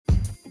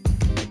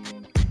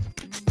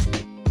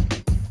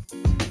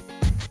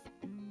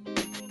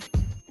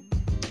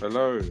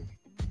Hello.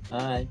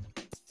 Hi.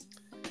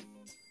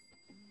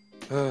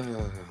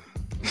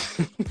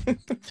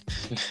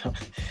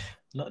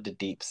 Not the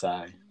deep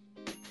sigh.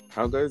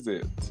 How goes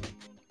it?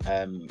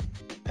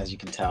 As you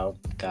can tell,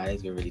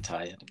 guys, we're really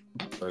tired.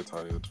 So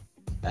tired.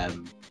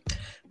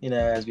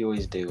 As we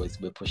always do,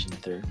 we're pushing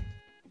through.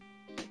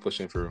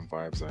 Pushing through in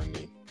vibes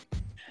only.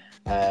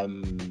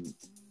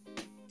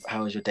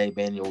 How has your day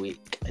been? Your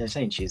week? It's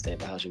only Tuesday,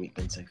 but how's your week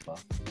been so far?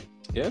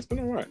 Yeah, it's been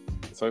alright.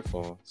 So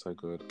far, so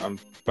good. I'm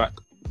back,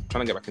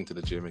 trying to get back into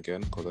the gym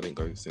again because I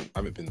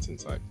haven't been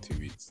since like 2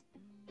 weeks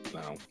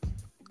now.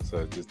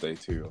 So this day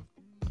 2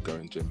 of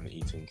going gym and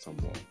eating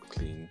somewhat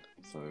clean.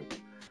 So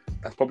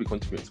that's probably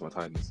contributing to my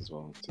tiredness as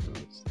well, to be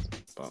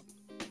honest. But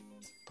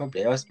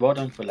probably, I was well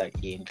done for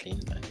eating clean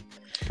though.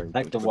 It's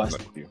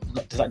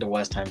like the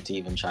worst time to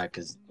even try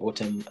because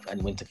autumn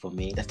and winter for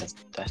me, that's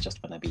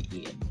just when I be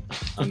eating.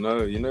 I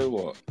know, you know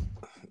what?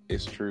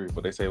 It's true,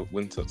 but they say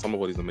summer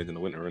bodies are made in the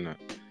winter, innit?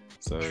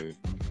 So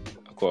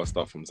I've got to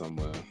start from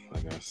somewhere, I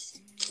guess.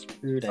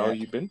 How have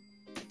you been?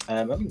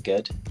 I've been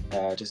good.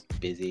 Just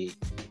busy.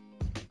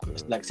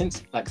 Good.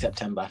 Since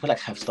September, I feel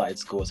like I've started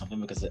school or something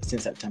because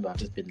since September I've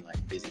just been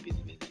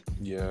busy.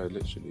 Yeah,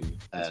 literally.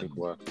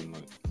 Work and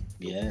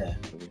yeah.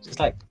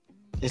 Everything.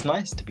 It's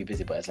nice to be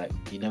busy, but it's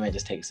it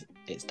just takes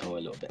its toll a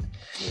little bit.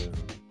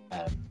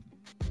 Yeah.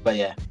 But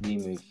yeah, we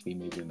move.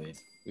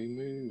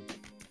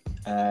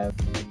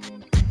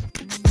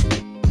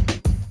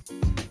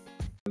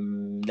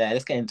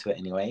 Let's get into it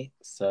anyway.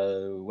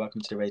 So,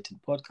 welcome to the Rated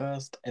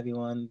Podcast,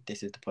 everyone.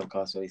 This is the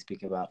podcast where we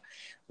speak about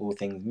all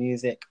things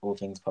music, all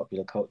things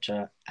popular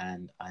culture,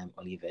 and I'm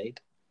Olivade.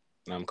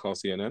 I'm Carl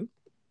CNN.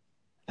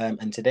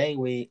 And today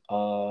we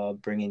are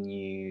bringing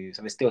you.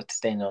 So we're still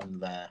staying on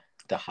the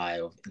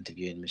high of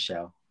interviewing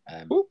Michelle.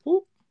 Whoop,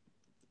 whoop.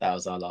 That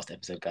was our last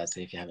episode, guys.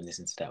 So if you haven't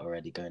listened to that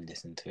already, go and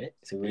listen to it.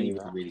 It's a really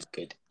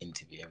good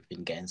interview. I've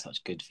been getting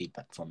such good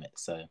feedback from it.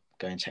 So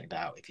go and check that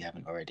out if you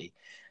haven't already.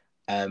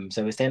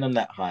 So we're staying on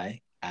that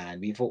high,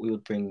 and we thought we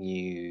would bring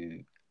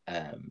you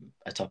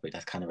a topic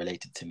that's kind of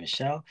related to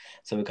Michelle.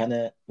 So we're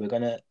gonna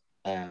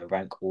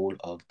rank all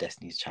of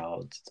Destiny's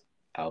Child's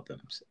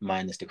albums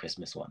minus the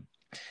Christmas one.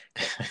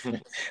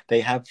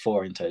 They have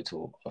 4 in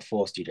total,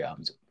 4 studio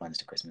albums minus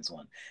the Christmas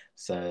one.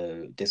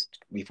 So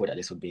we thought that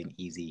this would be an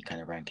easy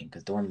kind of ranking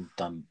because the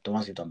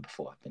ones we've done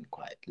before have been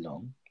quite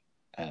long.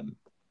 But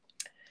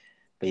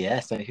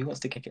yeah, so who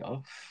wants to kick it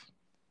off?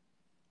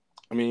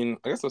 I mean,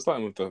 I guess we're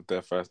starting with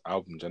their first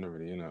album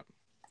generally, innit?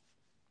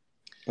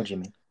 What do you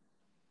mean?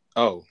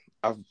 Oh,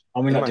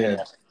 we're not doing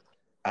that.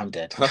 I'm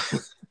dead.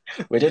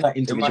 We're doing that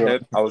individual. In my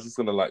head, I was just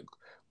gonna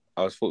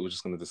thought we were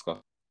just gonna discuss.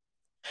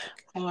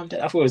 Oh, I'm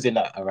dead. I thought it was in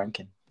a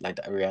ranking, like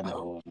the Ariana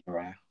or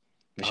Mariah.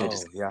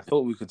 Yeah, I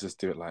thought we could just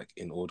do it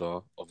in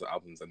order of the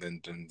albums and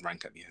then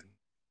rank at the end.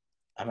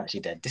 I'm actually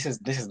dead. This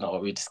is not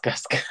what we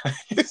discussed,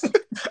 guys.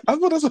 I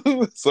thought that's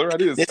what. Sorry, I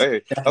didn't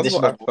say. That's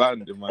what I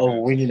planned in my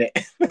head. Winging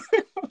it.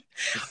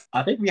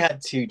 I think we had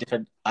 2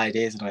 different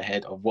ideas in our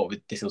head of what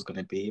this was going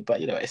to be,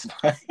 but it's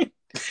fine.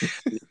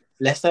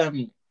 Let's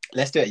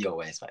do it your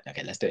way. It's fine.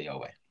 Okay, let's do it your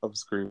way. I'm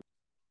screwed.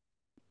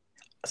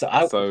 So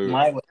I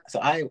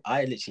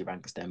literally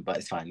ranked them, but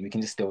it's fine. We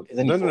can just still.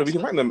 No, we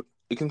can rank them.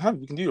 We can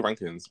do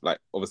rankings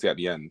obviously at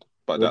the end,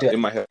 but in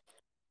my head,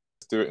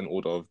 let's do it in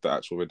order of the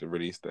actual way to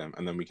release them,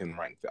 and then we can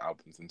rank the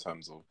albums in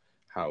terms of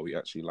how we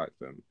actually like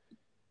them.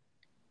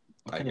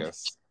 I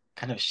guess.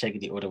 Kind of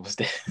shaggy order was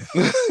there?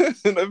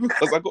 No,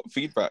 because I got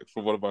feedback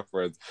from one of my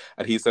friends,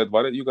 and he said,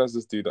 "Why don't you guys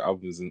just do the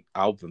albums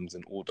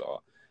in order,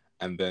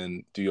 and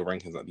then do your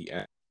rankings at the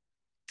end?"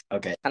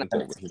 Okay. I don't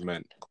know what he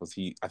meant because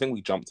I think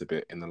we jumped a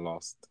bit in the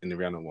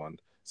Rihanna one.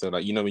 So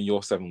when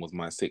your 7 was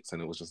my 6,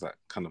 and it was just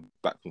kind of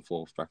back and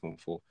forth.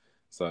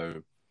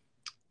 So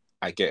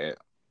I get it.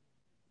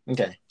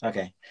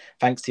 Okay.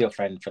 Thanks to your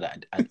friend for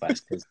that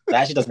advice because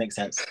that actually does make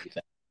sense. To be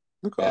fair.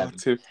 Look at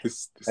Tiff.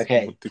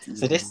 Okay,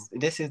 so this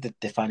is the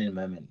defining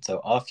moment. So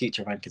our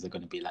future rankings are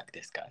going to be like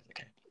this, guys.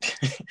 Okay,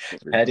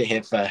 heard it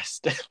here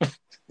first.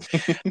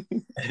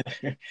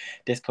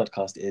 This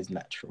podcast is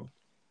natural.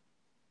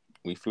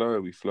 We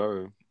flow.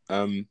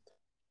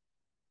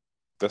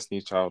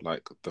 Destiny's Child,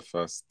 the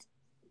first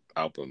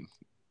album,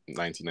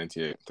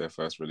 1998, their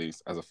first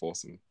release as a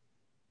foursome.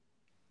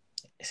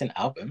 It's an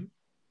album.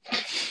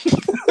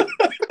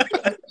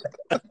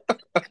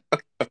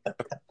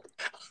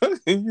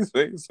 You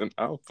say it's an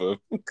album.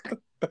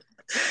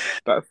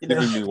 That's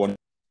giving me one.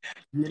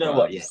 You know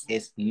what? Yeah,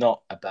 it's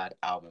not a bad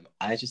album.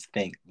 I just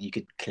think you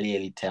could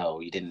clearly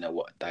tell you didn't know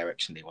what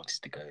direction they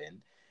wanted to go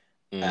in.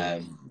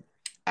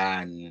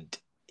 And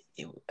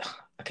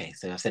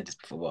so I've said this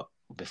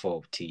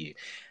before to you.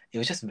 It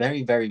was just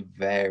very, very,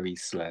 very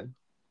slow.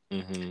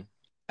 Mm-hmm.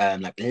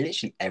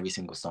 Literally every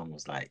single song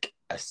was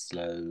a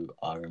slow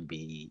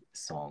R&B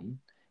song,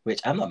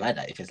 which I'm not mad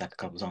at if it's a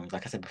couple songs.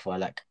 Like I said before, I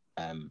like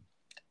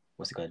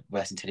what's it called?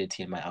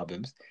 Versatility in my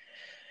albums.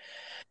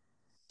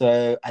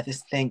 So I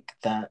just think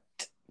that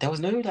there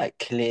was no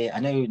clear. I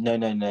know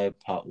no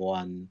part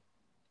 1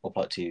 or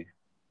part 2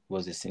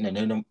 was this.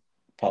 No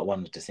part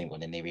 1 was the single,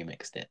 and then they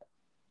remixed it.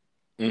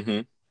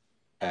 Mm-hmm.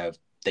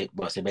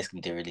 so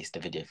basically they released a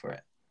video for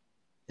it.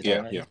 Is that Yeah,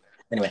 right? yeah.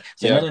 Anyway,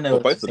 so Yeah, No,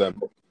 well, was both of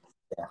them.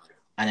 yeah.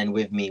 And then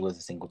With Me was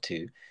a single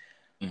too.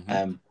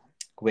 Mm-hmm.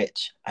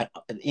 Which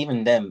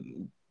even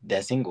them,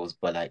 they're singles,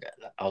 but like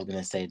I was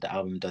gonna say, the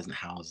album doesn't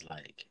house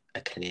like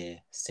a clear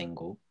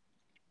single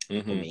for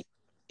me.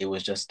 It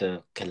was just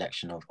a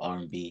collection of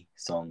R&B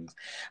songs.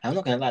 I'm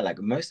not gonna lie, like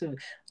most of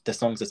the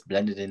songs just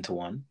blended into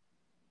one.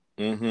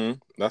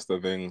 That's the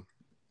thing.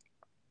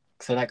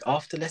 So like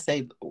after, let's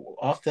say,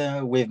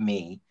 after With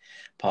Me,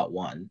 part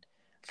one,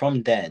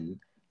 from then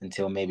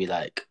until maybe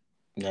like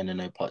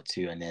No part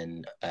two, and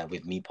then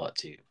With Me part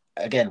two.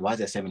 Again, why is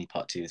there so many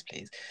part twos,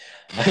 please?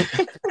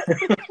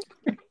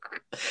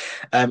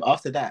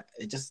 After that,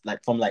 it just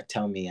like from like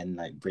Tell Me and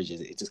like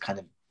Bridges, it just kind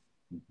of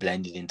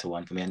blended into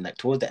one for me. And like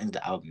towards the end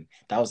of the album,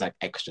 that was like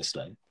extra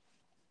slow.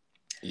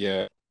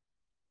 Yeah,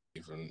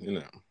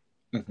 even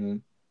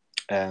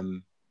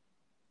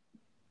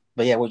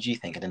But yeah, what do you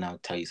think? And then I'll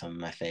tell you some of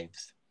my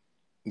faves.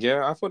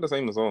 Yeah, I thought the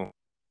same as well.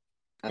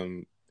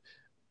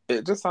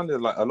 It just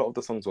sounded like a lot of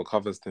the songs were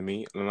covers to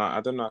me, and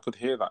I don't know. I could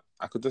hear that.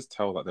 I could just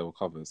tell that they were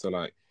covers. So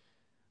like,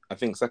 I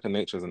think Second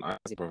Nature is an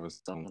Isley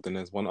Brothers song. Then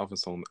there's one other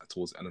song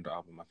towards the end of the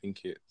album. I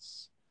think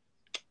it's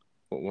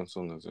what one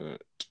song is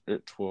it?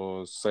 It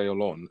was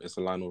Sail On. It's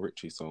a Lionel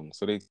Richie song.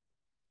 So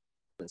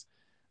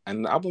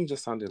and the album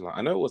just sounded like,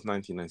 I know it was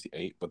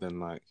 1998, but then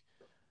like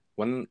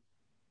when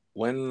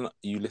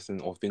you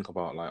listen or think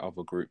about like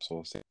other groups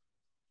or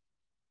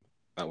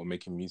that were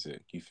making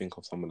music, you think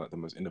of some of like the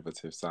most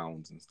innovative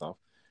sounds and stuff.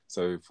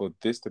 So for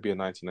this to be a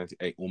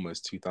 1998,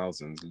 almost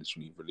 2000s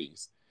literally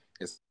release,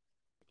 it's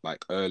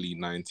like early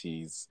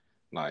 90s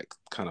like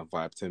kind of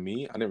vibe to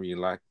me. I didn't really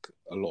like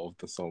a lot of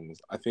the songs.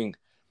 I think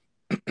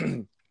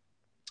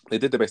they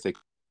did the best they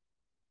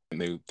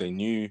could. They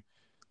knew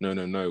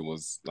No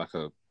was like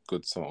a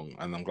good song,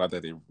 and I'm glad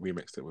that they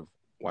remixed it with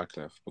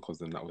Wyclef, because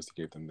then that obviously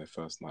gave them their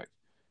first like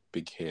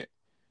big hit.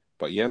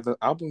 But yeah, the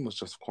album was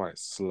just quite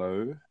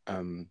slow.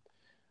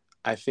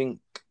 I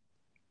think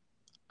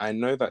I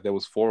know that there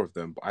was 4 of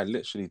them, but I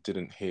literally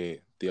didn't hear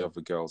the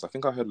other girls. I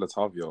think I heard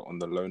Latavia on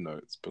the low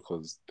notes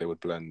because they would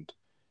blend,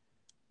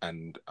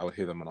 and I would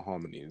hear them on the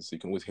harmonies. So you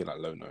can always hear like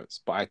low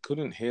notes, but I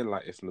couldn't hear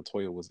like if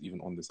Latoya was even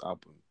on this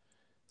album.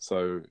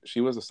 So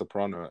she was a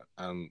soprano,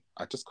 and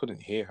I just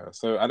couldn't hear her.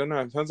 So I don't know,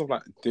 in terms of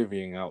like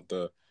divvying out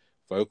the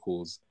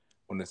vocals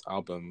on this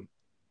album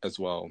as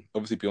well.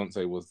 Obviously,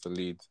 Beyonce was the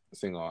lead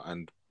singer,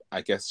 and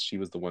I guess she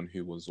was the one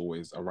who was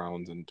always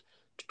around and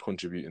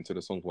contributing to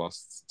the song,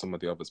 whilst some of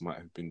the others might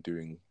have been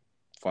doing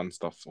fun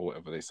stuff or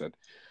whatever they said.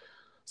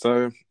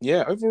 So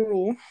yeah,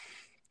 overall,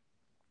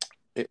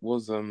 it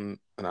was an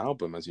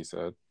album, as you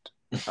said.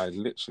 I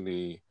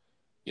literally,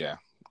 yeah.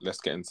 Let's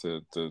get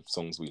into the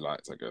songs we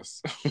liked, I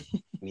guess.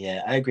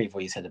 Yeah, I agree with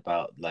what you said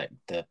about like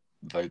the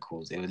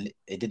vocals.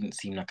 It didn't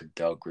seem like a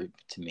girl group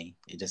to me.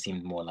 It just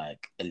seemed more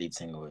like a lead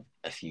singer with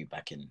a few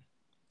backing,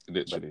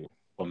 Literally,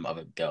 from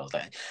other girls.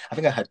 Like I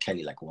think I heard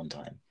Kelly like one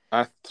time.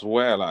 I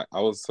swear, like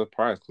I was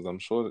surprised because I'm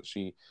sure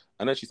that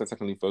I know she's a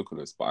second lead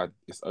vocalist, but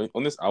it's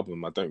on this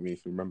album. I don't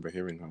really remember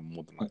hearing her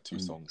more than like 2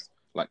 songs,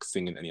 like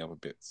singing any other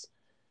bits.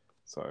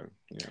 So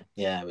yeah,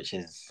 yeah, which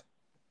is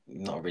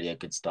not really a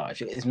good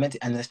start. If it's meant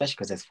to, and especially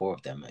because there's 4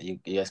 of them,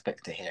 you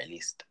expect to hear at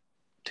least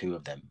 2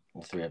 of them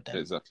or 3 of them.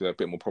 Exactly, a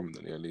bit more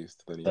prominently at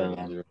least than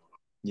So,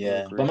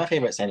 yeah. But my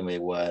favorites anyway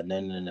were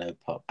No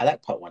Pop. I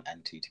like part 1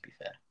 and 2 to be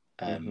fair.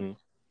 It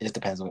just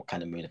depends on what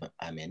kind of mood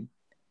I'm in.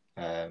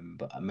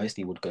 But I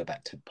mostly would go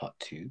back to part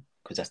 2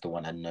 because that's the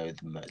one I know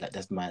the most. Like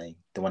that's the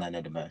one I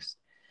know the most.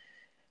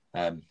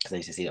 Because I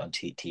used to see it on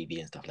TV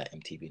and stuff like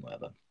MTV and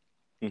whatever.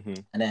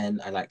 And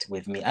then I liked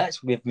With Me. I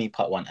liked With Me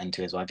part 1 and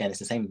 2 as well. Again, it's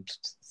the same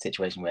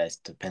situation where it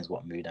depends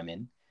what mood I'm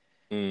in.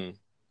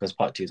 Because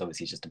part 2 is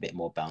obviously just a bit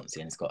more bouncy,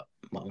 and it's got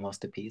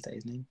Master P, is that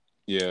his name?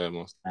 Yeah,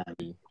 Master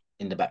P.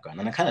 In the background,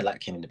 and I kind of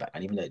like him in the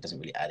background, even though it doesn't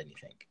really add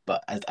anything.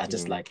 But I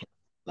just like him,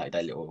 like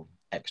that little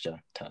extra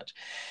touch.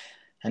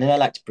 And then I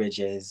liked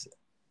Bridges,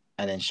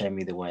 and then Show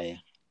Me the Way,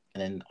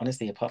 and then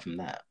honestly, apart from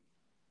that,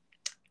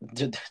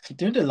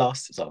 during the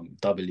last song,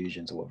 Dub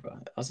Illusions or whatever,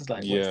 I was just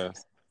like, yeah,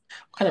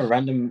 what kind of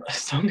random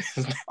song is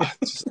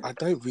this? I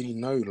don't really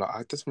know. Like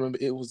I just remember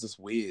it was just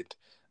weird.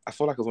 I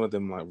feel like it was one of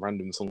them like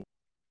random songs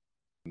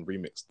and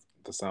remixed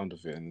the sound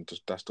of it and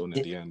just dashed on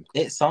at the end.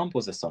 It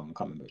samples a song. I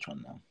can't remember which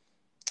one now.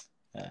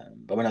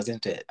 But when I was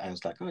into it, I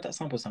was like, oh, that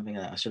samples something.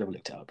 And I should have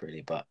looked it up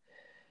really. But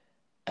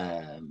do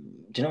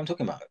you know what I'm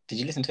talking about? Did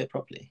you listen to it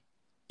properly?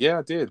 Yeah,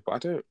 I did, but I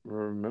don't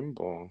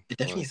remember. It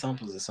definitely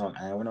samples the song,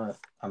 and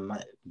I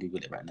might Google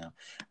it right now.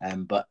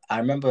 But I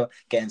remember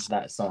getting to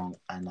that song,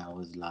 and I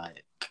was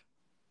like,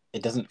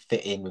 it doesn't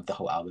fit in with the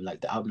whole album.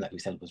 Like the album, like we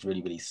said, was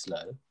really, really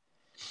slow.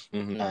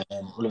 And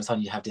all of a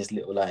sudden, you have this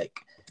little like,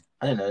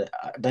 I don't know.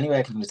 The only way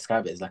I can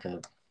describe it is like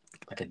a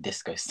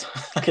disco song,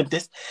 like a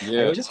disc.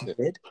 Yeah, it was just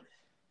weird.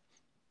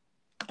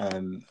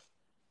 I'm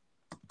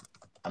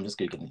just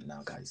googling it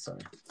now, guys.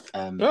 Sorry.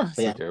 But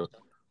yeah. Okay.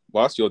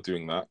 Whilst you're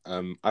doing that,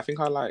 I think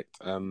I liked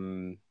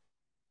songs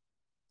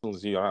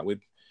you like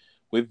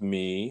with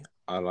Me.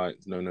 I like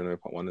No No No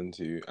Part 1 and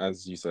 2.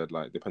 As you said,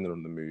 like depending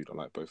on the mood, I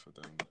like both of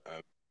them.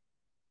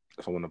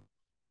 If I want to,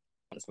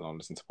 then I'll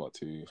listen to Part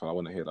 2. If I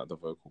want to hear like the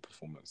vocal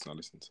performance, I'll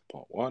listen to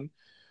Part 1.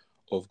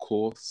 Of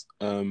course.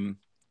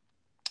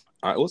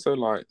 I also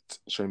liked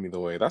Show Me the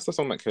Way. That's the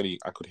song that Kelly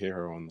I could hear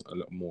her on a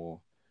lot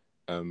more.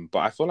 But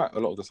I feel like a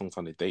lot of the songs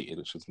sounded dated,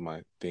 which is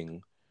my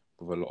thing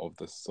with a lot of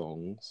the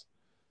songs.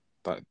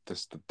 Like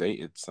just the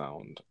dated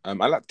sound. I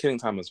like Killing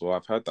Time as well.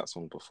 I've heard that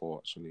song before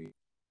actually.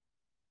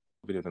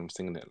 Video of them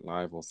singing it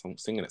live or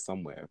singing it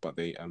somewhere, but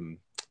I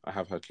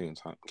have heard Killing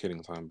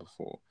Time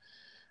before.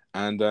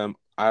 And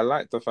I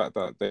like the fact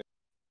that they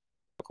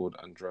called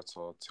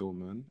Andretta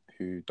Tillman,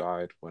 who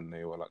died when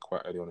they were like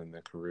quite early on in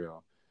their career.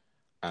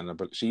 And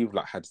but she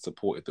like had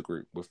supported the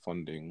group with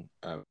funding,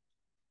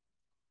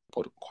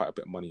 put quite a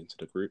bit of money into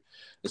the group.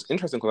 It's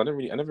interesting because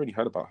I never really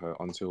heard about her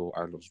until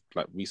I was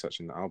like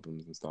researching the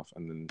albums and stuff.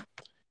 And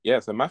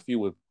then so Matthew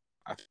was,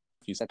 I think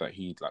he said that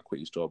he like quit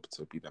his job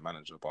to be their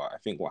manager, but I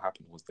think what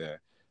happened was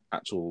their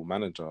actual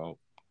manager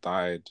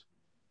died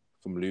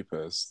from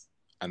lupus,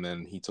 and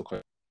then he took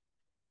her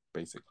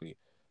basically.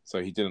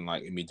 So he didn't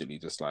like immediately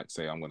just like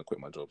say I'm going to quit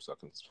my job so I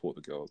can support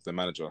the girls. The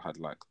manager had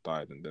like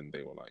died, and then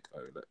they were like,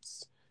 oh,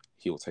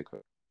 he'll take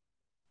her.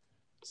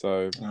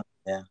 So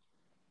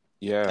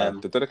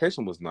the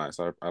dedication was nice.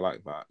 I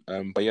like that.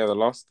 But yeah,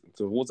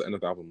 towards the end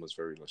of the album was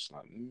very much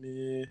like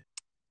meh.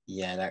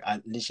 Yeah, like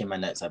I literally in my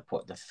notes I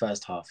put the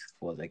first half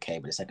was okay,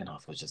 but the second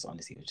half was just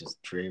honestly it was just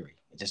dreary.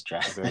 It just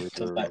dragged.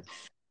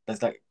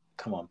 That's like,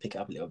 come on, pick it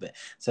up a little bit.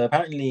 So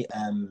apparently,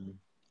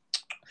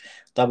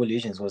 Double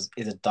Illusions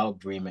is a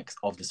dub remix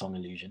of the song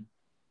Illusion.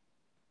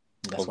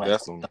 That's why their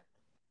song.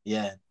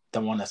 Yeah,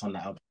 the one that's on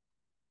that album.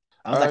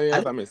 I was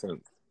like, that makes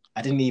sense.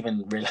 I didn't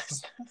even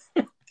realize.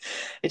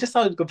 It just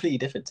sounded completely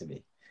different to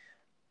me.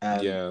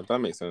 Yeah, that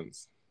makes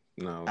sense.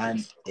 No,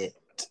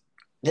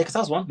 because I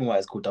was wondering why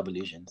it's called Double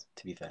Illusions.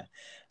 To be fair,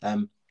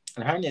 and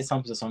apparently it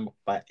samples a song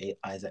by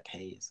Isaac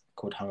Hayes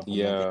called "Hung Up on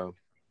My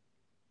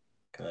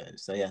Dick."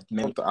 So yeah,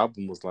 the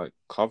album was like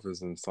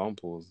covers and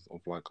samples of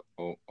like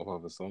of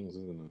other songs,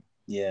 isn't it?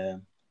 Yeah,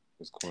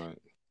 it's quite.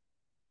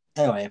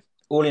 Anyway,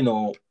 all in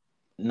all,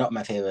 not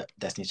my favorite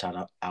Destiny's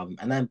Child album,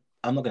 and I'm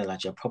not gonna lie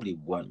to you, I probably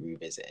won't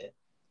revisit it.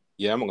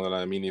 Yeah, I'm not gonna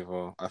lie, me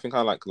neither. I think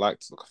I liked like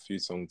a few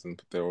songs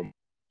and they were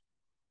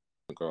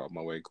go out of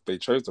my way. They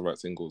chose the right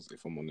singles,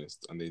 if I'm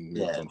honest, and they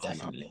moved on from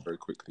that very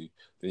quickly.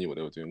 They knew what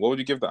they were doing. What would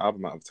you give the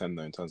album out of 10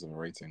 though in terms of a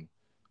rating?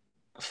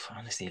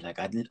 Honestly, I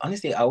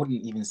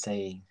wouldn't even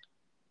say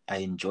I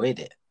enjoyed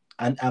it.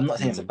 And I'm not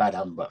saying it's a bad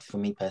album, but for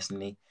me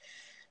personally,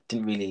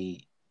 didn't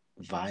really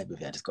vibe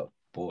with it. I just got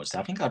bored. So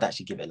I think I'd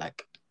actually give it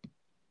like,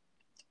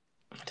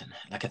 I don't know,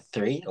 like a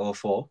 3 or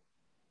 4.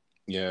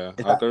 Yeah,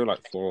 I'll go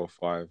like 4 or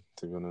 5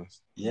 to be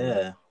honest.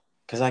 Yeah.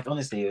 Because like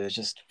honestly, it was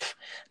just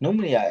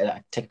normally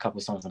I take a couple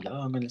of songs. I'm like,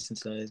 oh, I'm gonna listen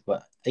to those.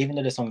 But even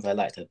though the songs I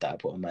liked that I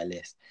put on my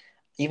list,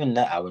 even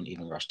that I wouldn't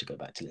even rush to go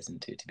back to listen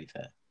to be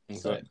fair.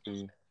 Exactly.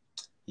 So,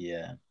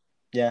 yeah,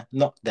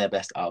 not their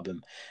best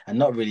album, and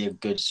not really a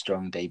good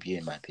strong debut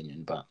in my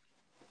opinion. But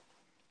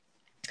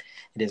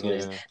it is what it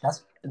is.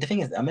 That's the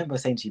thing is. I remember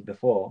saying to you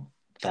before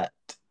that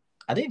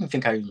I didn't even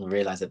think I even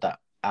realized that.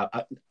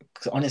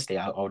 Because honestly,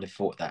 I would have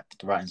thought that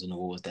The Writings on the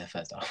Wall was their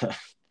first album.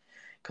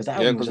 Because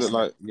it's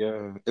like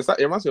it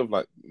reminds me of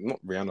like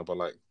not Rihanna, but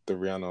like the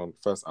Rihanna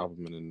first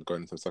album and then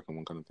going into the second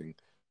one kind of thing.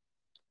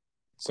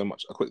 So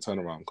much a quick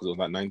turnaround because it was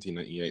like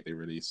 1998 they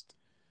released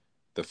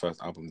the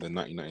first album, then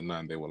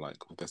 1999 they were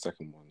like with their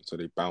second one, so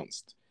they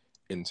bounced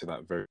into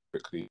that very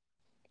quickly.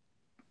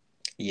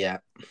 Yeah.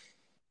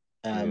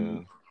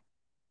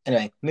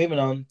 Anyway, moving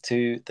on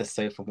to the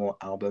Sophomore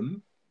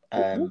album.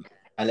 I'll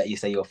let you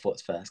say your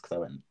thoughts first because I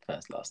went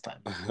first last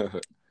time.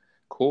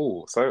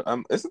 Cool. So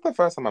this is the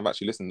first time I've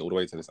actually listened all the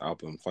way to this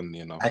album, funnily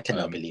enough. I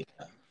cannot believe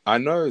that. I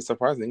know, it's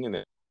surprising, isn't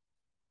it?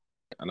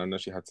 And I know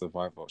she had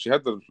Survivor. She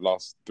had the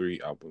last 3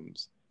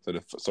 albums. So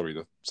the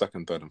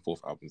second, third, and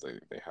fourth albums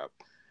they have.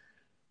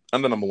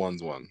 And the number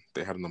one's one.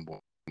 They had a number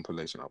 1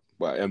 compilation album.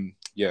 But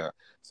yeah.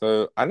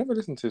 So I never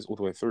listened to this all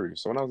the way through.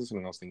 So when I was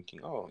listening, I was thinking,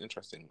 oh,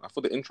 interesting. I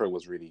thought the intro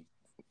was really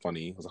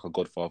funny. It was like a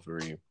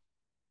Godfather-y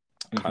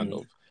kind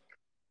of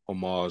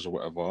homage or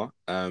whatever.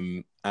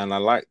 And I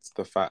liked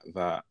the fact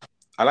that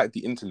I like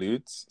the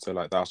interludes, so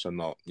like thou shalt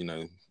not,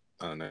 I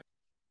don't know,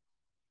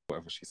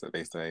 whatever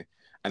they say.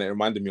 And it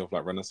reminded me of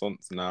like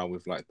Renaissance now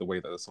with like the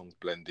way that the songs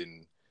blend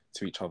in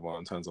to each other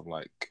in terms of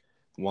like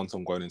one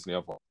song going into the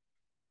other.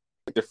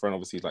 Different,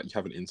 obviously, like you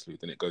have an interlude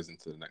and it goes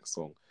into the next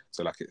song.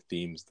 So like it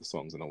themes the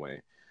songs in a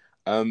way.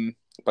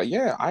 But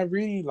yeah, I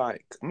really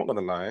like, I'm not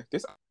gonna lie,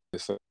 this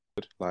is so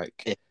good. Like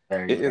it's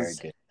very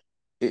good.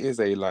 It is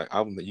a like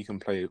album that you can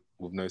play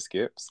with no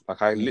skips.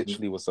 Like I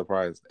literally was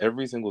surprised.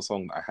 Every single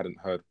song that I hadn't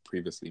heard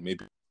previously,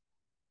 maybe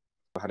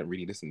I hadn't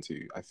really listened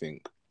to, I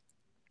think.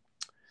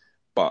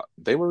 But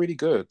they were really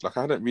good. Like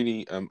I hadn't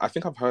really I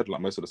think I've heard like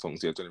most of the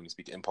songs, generally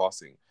speaking, in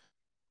passing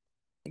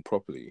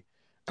properly.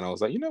 And I was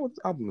like, you know what,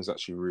 this album is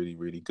actually really,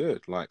 really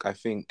good. Like I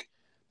think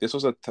this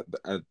was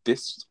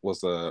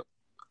obviously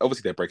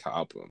their breakout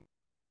album.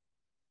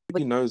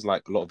 He knows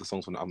like a lot of the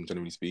songs from the album,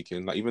 generally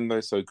speaking. Like even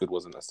though So Good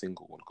wasn't a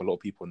single, like a lot of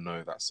people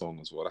know that song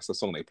as well. That's the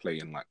song they play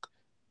in like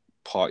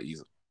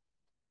parties.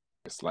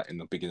 It's like in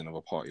the beginning of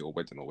a party or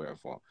wedding or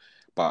whatever.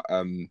 But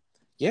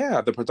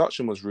yeah, the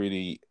production was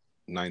really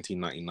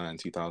 1999,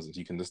 2000.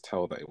 You can just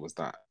tell that it was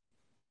that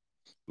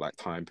like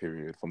time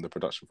period from the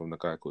production from the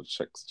guy called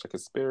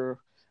Shakespeare,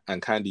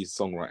 and Candy's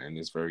songwriting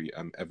is very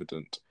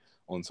evident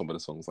on some of the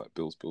songs like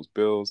Bills, Bills,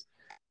 Bills.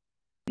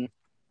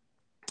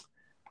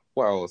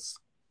 What else?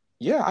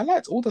 Yeah, I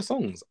liked all the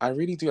songs. I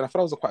really do. And I thought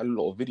there was quite a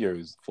lot of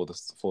videos for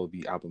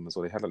the album as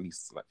well. They had at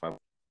least like 5.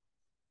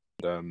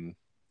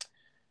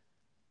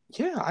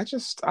 Yeah,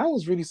 I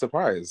was really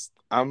surprised.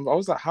 I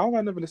was like, how have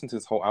I never listened to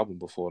this whole album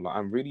before? Like,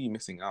 I'm really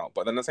missing out.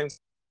 But then at the same time,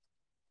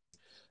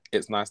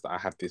 it's nice that I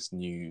have these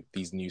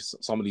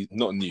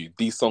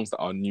songs that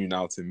are new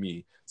now to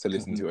me to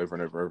listen to over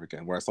and over and over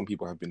again. Whereas some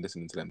people have been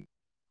listening to them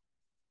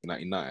in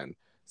 99.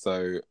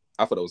 So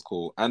I thought that was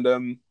cool.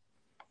 And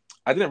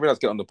I didn't realize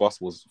Get on the Bus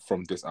was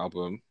from this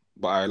album,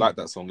 but I like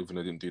that song even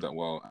though it didn't do that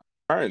well.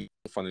 Apparently,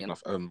 funny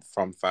enough,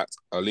 fun fact,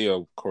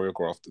 Aaliyah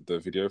choreographed the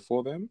video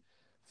for them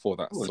for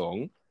that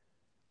song.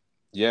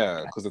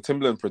 Yeah, because the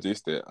Timbaland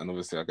produced it, and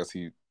obviously, I guess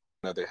they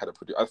had a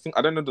producer.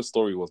 I don't know the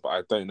story was, but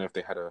I don't know if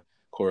they had a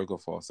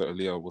choreographer. So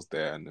Aaliyah was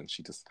there, and then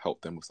she just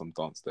helped them with some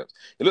dance steps.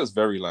 It looks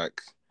very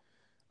like,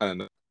 I don't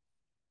know.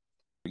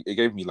 It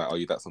gave me like, "Are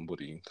you that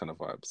somebody?" kind of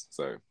vibes.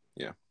 So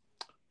yeah,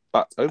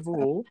 but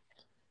overall,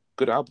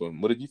 good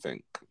album. What did you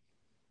think?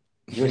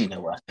 You already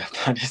know what I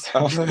think about this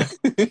album.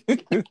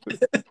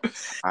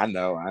 I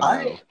know.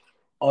 I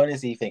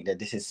honestly think that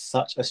this is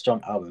such a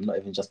strong album, not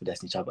even just for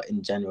Destiny Child, but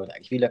in general.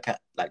 Like if you look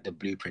at like the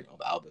blueprint of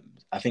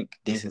albums, I think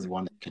this is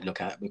one that you could look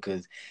at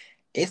because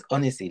it's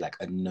honestly like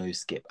a no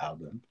skip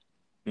album.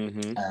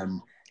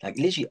 Like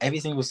literally every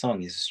single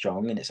song is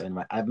strong in its own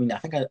right. I mean, I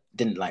think I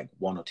didn't like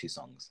one or two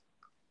songs.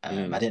 I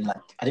didn't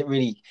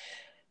really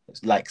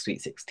like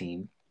Sweet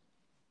 16.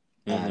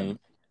 I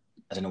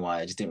don't know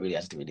why. I didn't really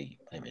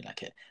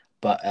like it.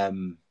 But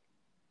and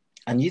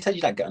you said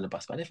you like Get on the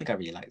Bus, but I don't think I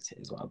really liked it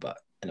as well. But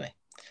anyway,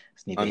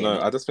 I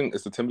know. I just think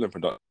it's the Timbaland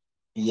production.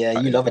 Yeah,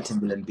 you love a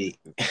Timbaland beat.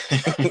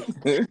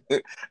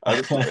 I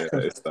just love it.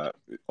 It's that,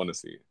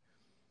 honestly.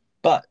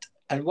 But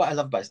and what I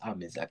love about this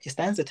album is like it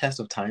stands the test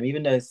of time,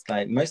 even though it's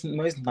like most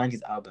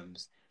 90s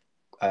albums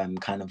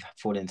kind of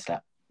fall into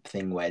that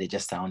thing where they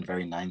just sound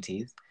very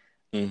 90s.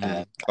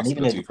 And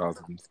even the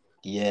 2000s.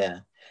 Yeah.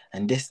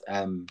 And this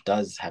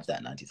does have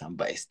that 90s sound,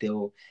 but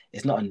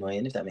it's not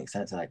annoying, if that makes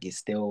sense. Like it's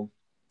still,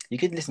 you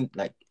could listen,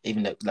 like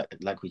even though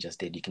like we just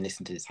did, you can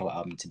listen to this whole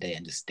album today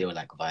and just still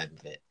like vibe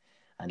with it.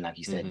 And like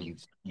you said,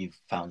 you've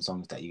found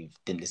songs that you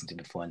didn't listen to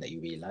before and that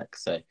you really like.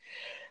 So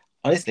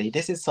honestly,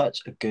 this is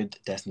such a good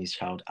Destiny's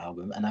Child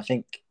album, and I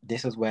think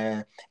this is where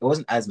it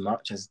wasn't as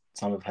much as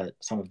some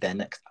of their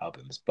next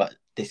albums, but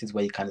this is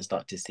where you kind of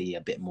start to see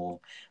a bit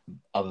more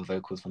other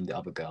vocals from the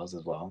other girls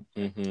as well,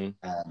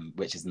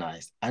 which is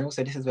nice. And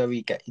also, this is where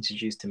we get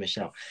introduced to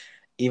Michelle,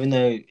 even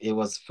though it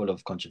was full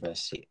of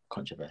controversy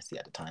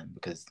at the time,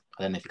 because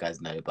I don't know if you guys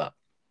know, but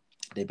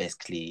they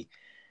basically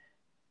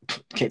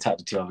kicked out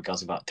the two other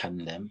girls without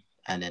telling them,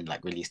 and then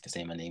like released the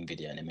Say My Name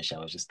video, and then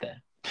Michelle was just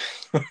there.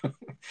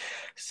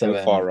 So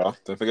Farrah,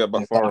 don't forget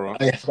about Farrah.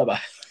 Oh, yeah, forgot about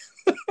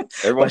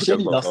everyone. But she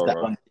lost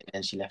that one,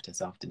 and she left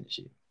herself, didn't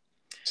she?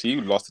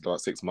 She lasted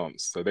about 6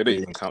 months, so they don't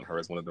even count her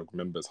as one of the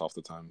members half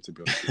the time, to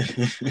be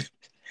honest.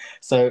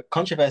 So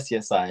controversy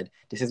aside,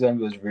 this is when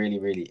we was really,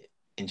 really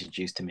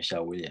introduced to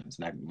Michelle Williams,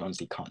 and I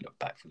honestly can't look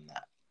back from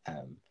that.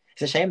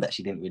 It's a shame that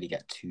she didn't really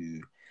get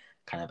to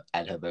kind of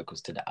add her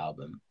vocals to the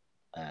album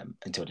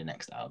until the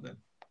next album,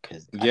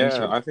 because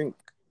I think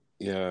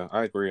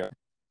I agree.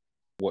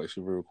 What if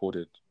she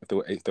re-recorded?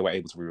 If they were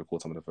able to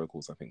re-record some of the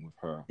vocals, I think with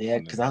her. Yeah,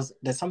 because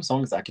there's some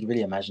songs that I could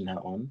really imagine her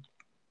on.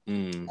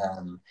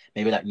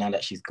 Maybe like Now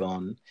That She's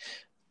Gone,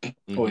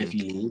 or If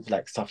You Leave,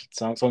 like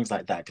songs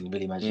like that. I can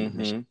really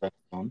imagine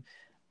on.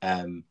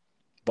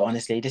 But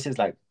honestly, this is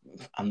like,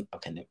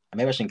 okay.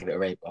 Maybe I shouldn't give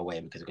it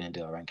away because we're going to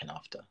do our ranking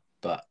after.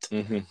 But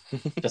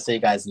just so you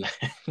guys know,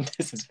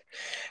 this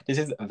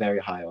is very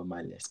high on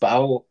my list.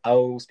 But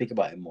I'll speak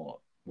about it more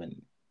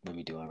when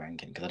we do our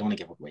ranking, because I don't want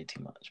to give away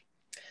too much.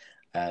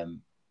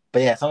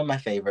 But yeah, some of my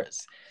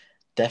favorites,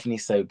 definitely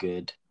So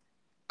Good,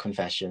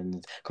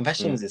 Confessions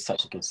is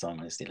such a good song,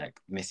 honestly. Like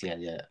Missy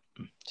Elliott,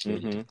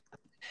 really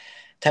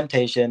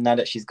Temptation, Now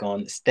That She's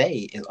Gone.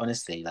 Stay is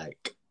honestly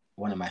like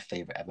one of my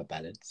favorite ever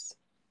ballads.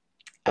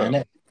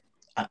 And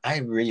I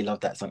really love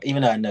that song,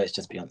 even though I know it's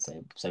just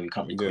Beyonce, so we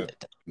can't really call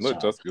it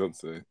not just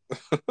Beyonce.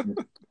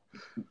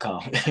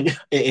 Carl, it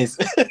is.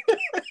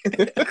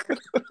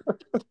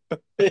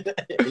 It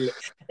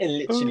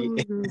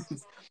literally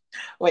is.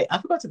 Wait, I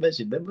forgot to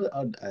mention, remember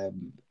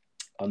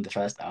on the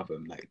first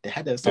album, like they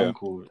had a song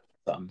called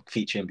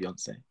featuring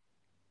Beyonce.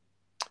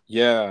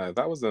 Yeah,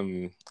 that was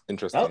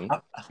interesting.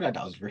 I feel like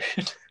that was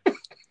rude.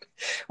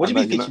 What do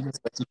you mean featuring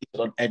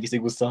on every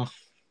single song?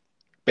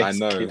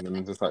 Basically. I know,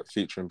 and just like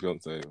featuring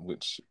Beyonce,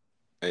 which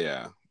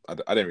I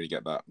didn't really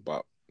get that,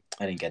 but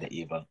I didn't get it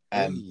either.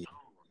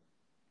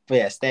 But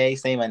yeah,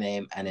 Say My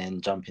Name, and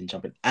then Jumping.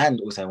 And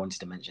also I wanted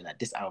to mention that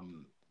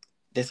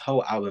this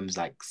whole album's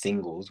like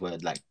singles were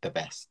like the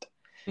best.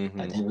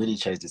 Like they really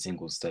chose the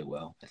singles so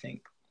well, I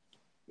think.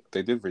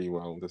 They did really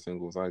well with the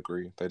singles. I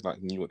agree. They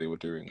like knew what they were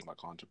doing, like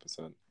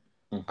 100%.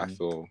 I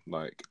feel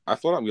like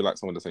we like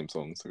some of the same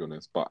songs, to be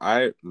honest. But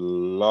I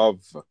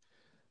love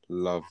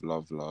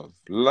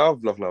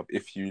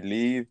If You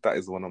Leave. That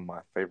is one of my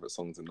favorite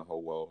songs in the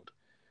whole world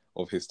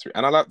of history.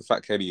 And I like the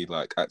fact Kelly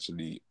like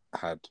actually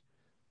had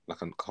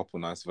like a couple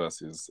nice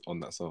verses on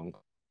that song.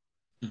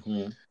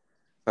 I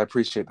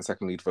appreciate the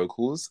second lead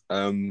vocals.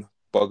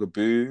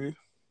 Bugaboo,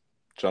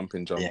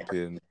 Jumping.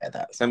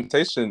 Yeah,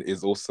 Temptation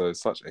is also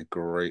such a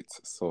great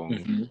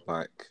song.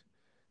 Like,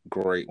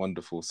 great,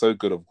 wonderful, so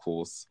good, of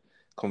course.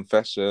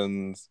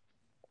 Confessions,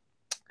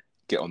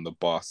 Get on the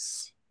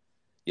Bus.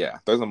 Yeah,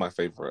 those are my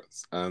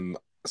favorites.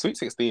 Sweet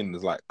 16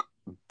 is like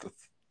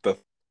the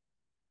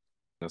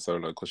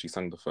solo because she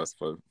sang the first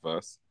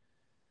verse.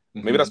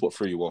 Maybe that's what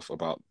threw you off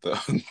about the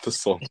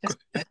song.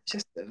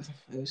 It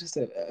was just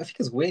I think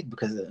it's weird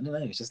because I don't know.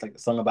 It's just like the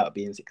song about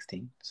being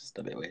 16. It's just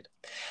a bit weird.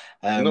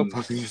 Not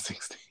about being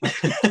 16.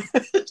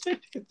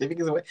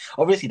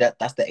 Obviously,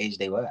 that's the age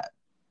they were at.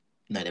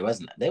 No, they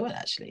wasn't. They weren't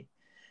actually.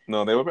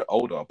 No, they were a bit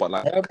older, but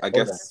like I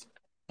guess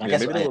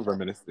maybe they were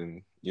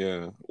reminiscing.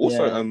 Yeah.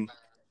 Also,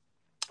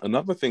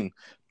 another thing,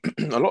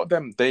 a lot of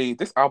them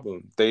this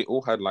album they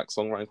all had like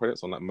songwriting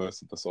credits on like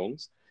most of the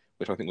songs,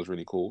 which I think was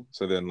really cool.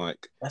 So then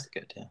like that's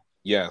good, yeah.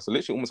 Yeah, so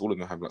literally almost all of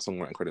them have like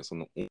songwriting credits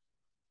on the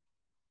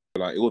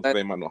like although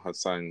they might not have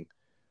sang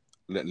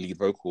lead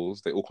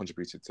vocals, they all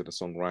contributed to the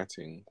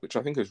songwriting, which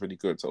I think is really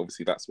good. So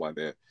obviously that's why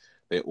they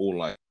all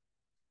like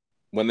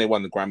when they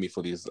won the Grammy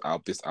for this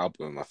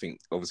album, I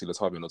think obviously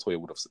Latavia and Latoya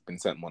would have been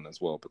sent one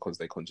as well because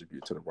they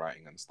contribute to the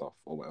writing and stuff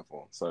or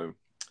whatever. So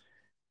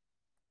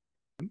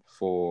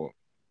for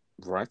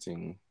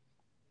writing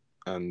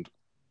and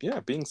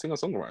being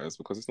singer-songwriters,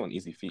 because it's not an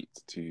easy feat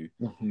to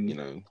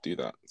do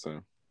that.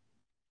 So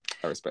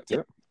I respect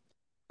it.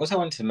 Also, I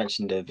wanted to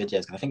mention the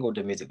videos because I think all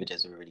the music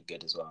videos were really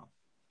good as well.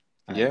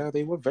 Yeah,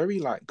 they were very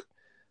like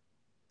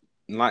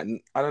I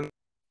don't know,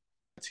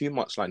 too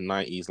much like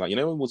 90s. Like,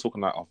 when we were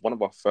talking like one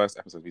of our first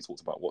episodes, we talked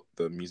about what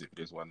the music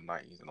videos were in the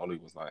 90s, and Ollie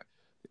was like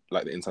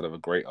the inside of a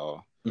grater,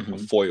 a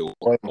foil.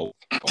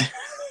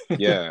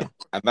 Yeah,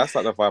 and that's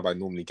like the vibe I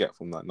normally get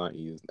from that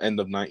 90s, end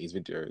of 90s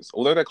videos.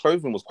 Although their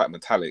clothing was quite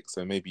metallic,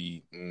 so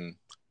maybe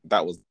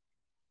that was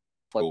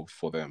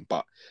for them.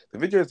 But the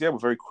videos, were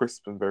very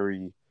crisp and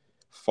very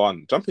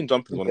fun. Jumping is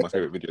one of my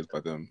favorite videos by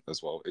them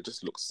as well. It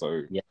just looks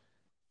so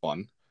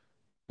fun.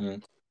 A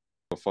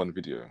fun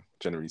video,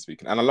 generally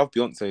speaking. And I love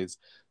Beyonce's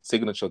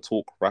signature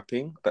talk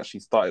rapping that she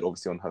started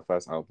obviously on her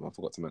first album, I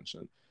forgot to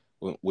mention,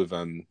 with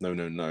No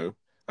No No.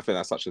 I think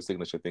that's such a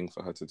signature thing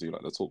for her to do,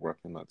 like the talk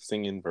rapping, like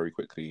singing very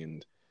quickly,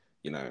 and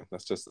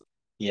that's just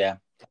I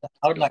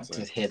would like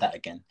to hear that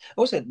again.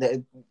 Also,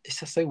 it's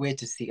just so weird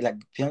to see like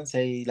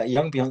Beyonce, like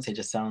young Beyonce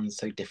just sounds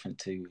so different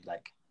to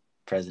like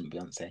present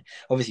Beyonce.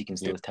 Obviously you can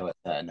still tell it's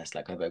her and that's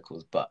like her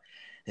vocals, but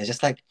there's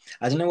just like,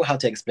 I don't know how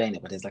to explain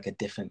it, but there's like a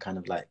different kind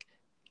of like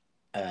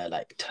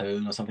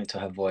tone or something to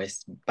her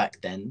voice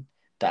back then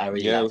that I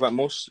really it was like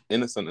more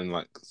innocent and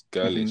like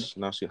girlish.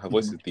 Now her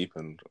voice is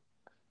deepened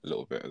a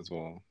little bit as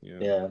well.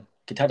 You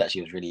could tell that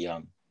she was really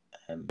young.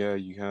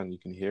 You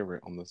can hear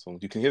it on the song.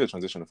 You can hear the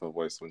transition of her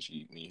voice when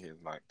you hear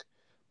like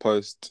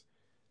post.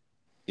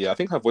 I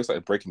think her voice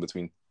started breaking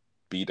between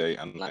B-Day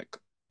and like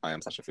I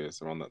Am Such a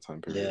Fierce around that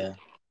time period.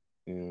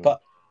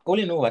 But all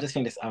in all, I just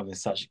think this album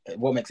is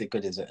what makes it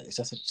good is it's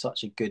just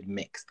such a good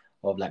mix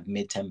of like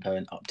mid-tempo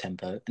and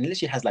up-tempo, and it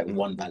literally has like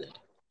one ballad,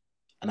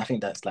 and I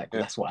think that's like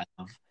that's what I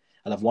love.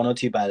 I love one or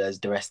two ballads,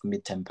 the rest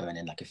mid-tempo, and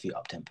then like a few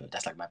up-tempo.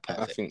 That's like my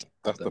perfect. I think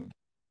that's album.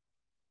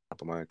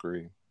 I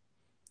agree.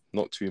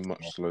 Not too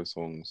much slow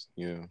songs,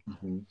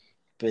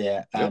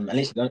 But at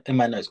least in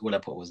my notes, all I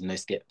put was no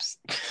skips.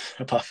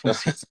 Apart from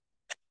also,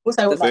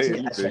 I would like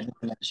to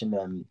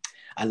mention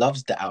I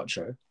loved the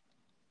outro.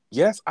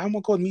 Yes, oh my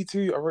god, me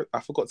too.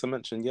 I forgot to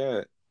mention,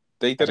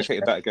 they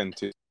dedicated that again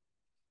to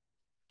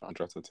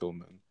Andretta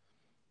Tillman.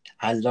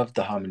 I love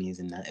the harmonies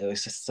in that. It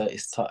was just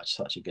it's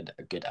such a good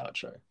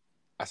outro.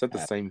 I said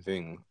the same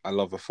thing. I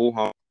love a full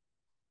harmony.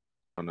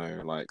 I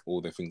know, like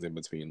all the things in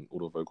between, all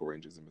the vocal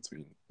ranges in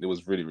between. It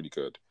was really, really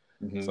good.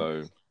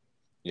 So,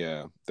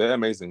 they're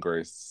amazing,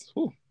 Grace.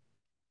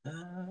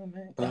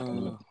 Let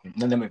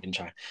me even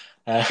try.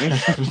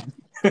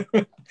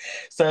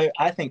 So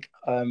I think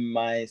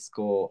my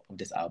score of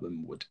this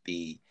album would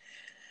be,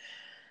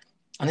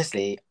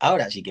 honestly, I would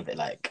actually give it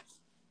like,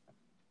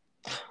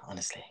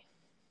 honestly,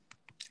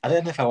 I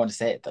don't know if I want to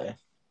say it though.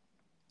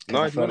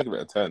 No, if you want to give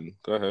it a 10,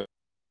 go ahead.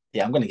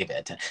 Yeah, I'm going to give it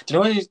a 10. Do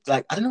you know what?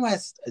 Like, I don't know why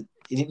it's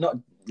not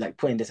like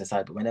putting this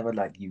aside, but whenever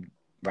like you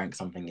rank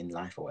something in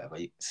life or whatever,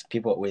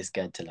 people are always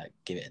scared to like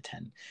give it a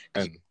 10.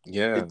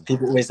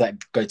 People always like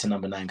go to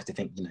number 9 because they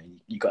think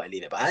you got to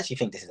leave it. But I actually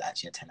think this is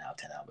actually a 10 out of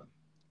 10 album.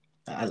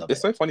 I love it.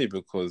 It's so funny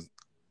because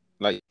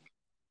like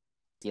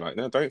Yeah. Like,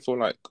 no, don't feel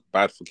like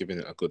bad for giving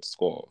it a good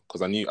score,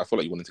 because I feel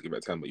like you wanted to give it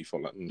a 10, but you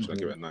felt like, should I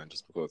give it a 9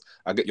 just because?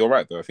 You're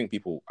right though. I think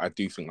I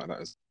do think like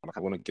that is like,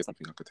 I want to give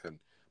something like a 10,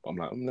 but I'm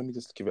like, let me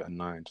just give it a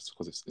 9 just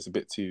because it's a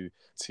bit too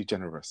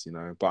generous, you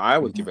know. But I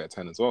would give it a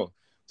 10 as well,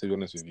 to be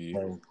honest with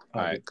you.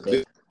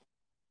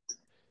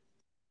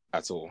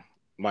 At all,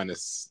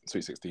 minus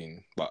Sweet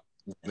 16, but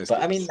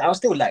I mean, I'll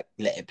still like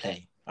let it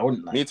play. I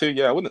wouldn't like. Me too.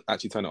 Yeah, I wouldn't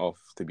actually turn it off,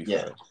 to be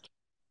fair. So,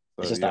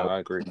 it's just I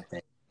agree.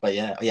 But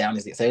yeah,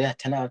 honestly. So yeah,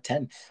 10 out of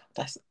 10.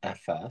 That's a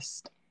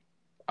first.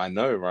 I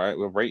know, right?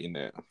 We're rating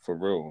it for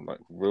real, like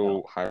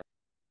real high.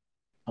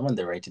 I'm on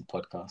the rated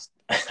podcast.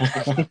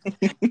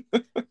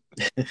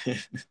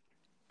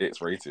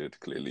 It's rated,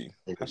 clearly.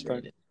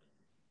 Rated.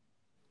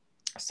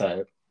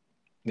 So,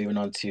 moving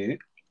on to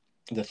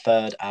the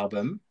third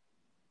album,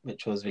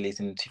 which was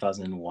released in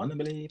 2001, I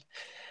believe.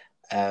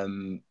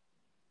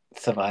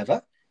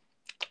 Survivor.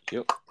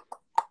 Yep.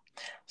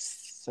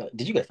 So,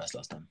 did you go first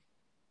last time?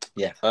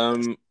 Yeah. I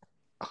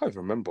can't even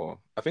remember.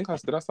 I think I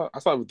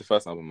started with the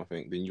first album, I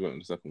think. Then you went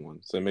with the second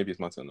one. So maybe it's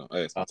my turn now. Oh,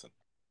 yeah, it's my turn.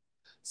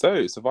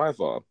 So,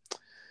 Survivor.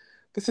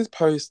 This is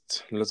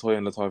post LaToya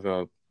and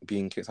Latavia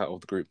being kicked out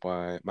of the group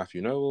by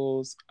Matthew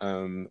Knowles,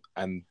 and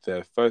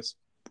their first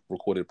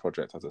recorded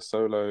project as a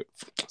solo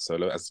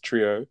as a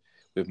trio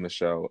with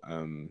Michelle,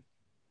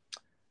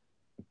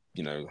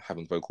 you know,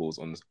 having vocals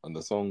on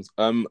the songs.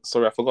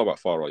 Sorry, I forgot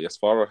about Farrah. Yes,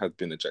 Farrah had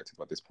been ejected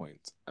by this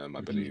point,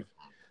 I believe.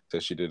 So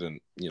she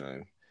didn't, you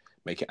know,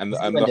 make it. And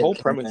the whole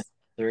premise...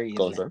 Sorry,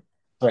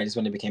 this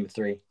when it became a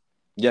 3.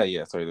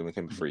 Yeah, sorry, then it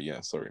became a 3,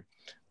 yeah, sorry.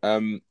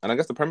 And I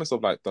guess the premise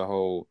of like the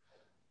whole,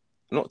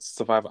 not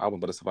Survivor album,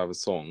 but the Survivor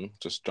song,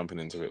 just jumping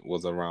into it,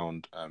 was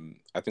around,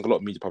 I think a lot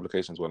of media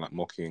publications were like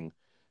mocking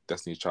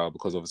Destiny's Child,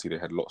 because obviously they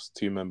had lost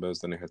 2 members,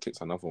 then they had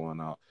kicked another one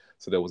out.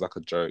 So there was like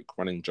a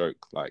running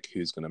joke, like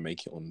who's going to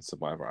make it on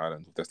Survivor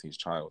Island with Destiny's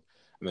Child.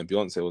 And then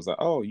Beyonce was like,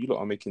 oh, you lot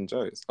are making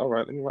jokes. All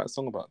right, let me write a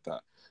song about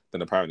that.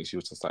 Then apparently she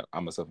was just like,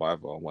 I'm a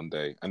survivor one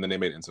day. And then they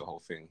made it into a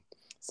whole thing.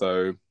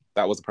 So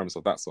that was the premise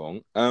of that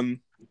song.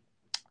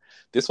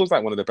 This was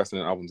like one of the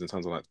best-selling albums in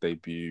terms of like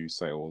debut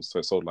sales. So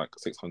it sold like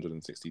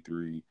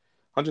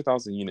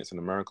 100,000 units in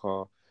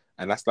America.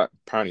 And that's like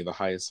apparently the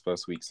highest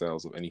first week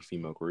sales of any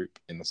female group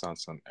in the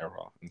SoundScan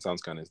era. And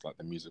SoundScan is like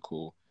the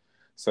musical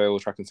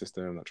sales tracking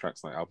system that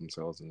tracks like album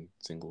sales and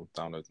single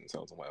downloads and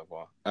sales and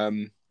whatever.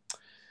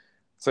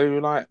 So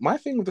like my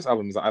thing with this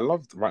album is that I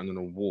loved Writing on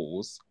the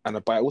Walls,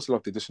 but I also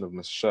loved the addition of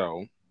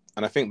Michelle.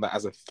 And I think that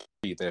as a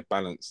 3, their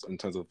balance in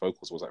terms of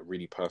vocals was like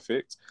really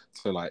perfect.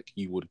 So like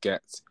you would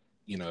get,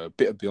 you know, a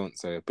bit of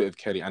Beyonce, a bit of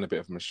Kelly, and a bit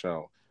of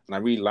Michelle. And I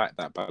really like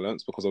that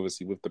balance, because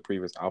obviously with the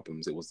previous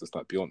albums, it was just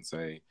like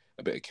Beyonce,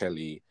 a bit of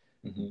Kelly,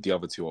 the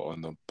other 2 are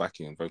on the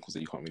backing vocals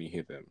that you can't really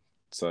hear them.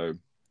 So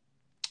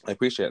I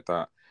appreciate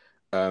that.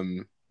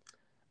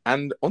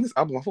 And on this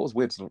album, I thought it was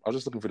weird. So I was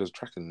just looking for this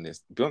tracking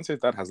list. Beyonce's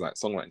dad has like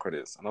songwriting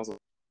credits, and I was like,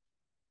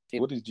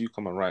 what did you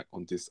come and write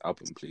on this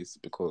album, please?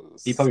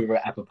 Because he probably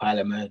wrote Apple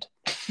Pilot Mode.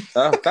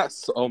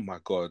 That's oh my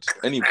god.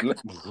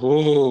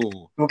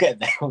 We'll get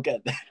there.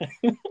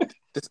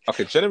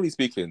 Okay, generally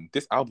speaking,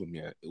 this album,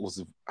 it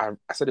was. I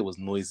said it was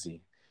noisy.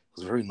 It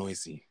was very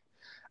noisy,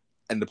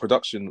 and the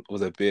production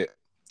was a bit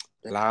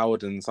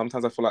loud. And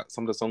sometimes I feel like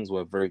some of the songs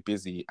were very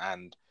busy,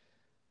 and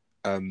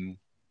I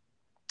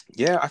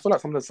feel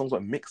like some of the songs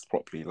weren't mixed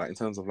properly. Like in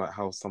terms of like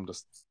how some of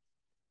the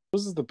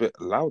was just a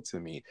bit loud to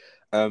me.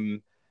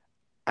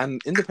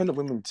 And Independent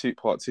Women 2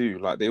 Part 2,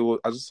 like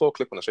I just saw a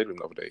clip on the Shade Room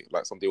the other day.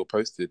 Like they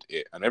posted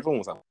it, and everyone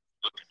was like,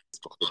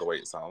 because of the way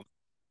it sounds.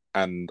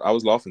 And I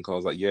was laughing because I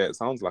was like, yeah, it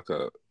sounds like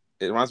it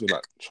reminds me of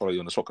like Charlie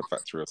on the Chocolate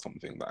Factory or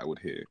something that I would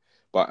hear.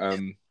 But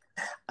I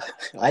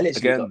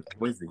literally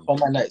on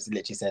my notes, it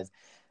literally says,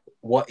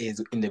 what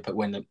is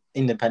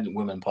Independent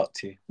Women Part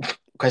 2?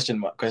 Question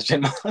mark. What's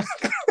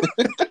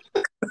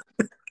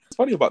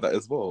funny about that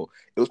as well,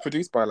 it was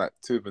produced by like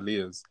 2 of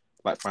Aaliyah's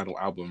like final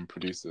album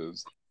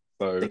producers.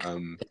 So they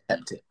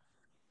kept it.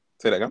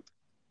 Say that again?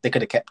 They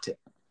could have kept it.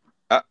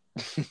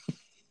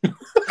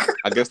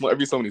 I guess not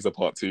every song needs a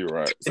part 2,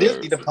 right?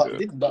 It did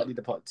not need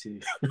a part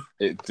 2.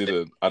 It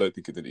didn't. I don't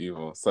think it did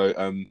either. So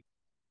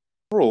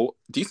overall,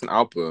 decent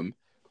album,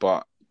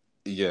 but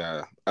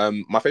yeah.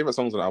 My favourite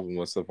songs on the album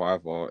were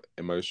Survivor,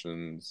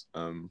 Emotions,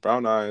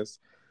 Brown Eyes,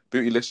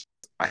 Bootylicious.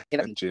 I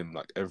hit the gym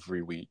like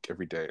every week,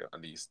 every day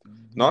at least.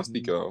 Nasty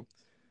Girl,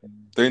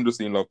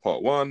 Dangerously in Love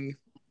Part 1.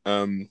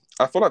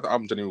 I feel like the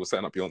album genuinely was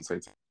setting up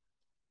Beyonce.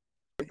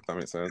 If that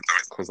makes sense,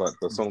 because like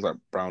the songs like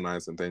Brown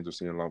Eyes and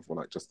Dangerously in Love were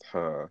like just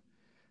her.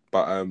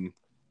 But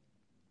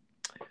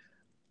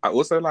I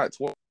also liked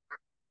what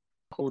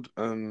called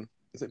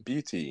is it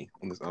Beauty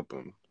on this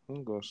album?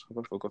 Oh gosh, have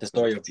I forgotten? The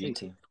Story of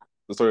Beauty.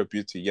 The Story of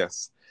Beauty,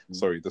 yes.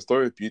 Sorry, the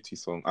Story of Beauty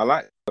song. I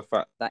like the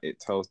fact that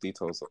it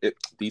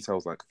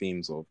details like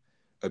themes of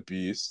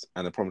abuse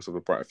and the promise of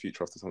a brighter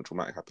future after something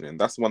traumatic happening.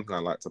 That's one thing I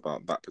liked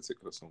about that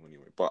particular song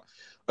anyway. But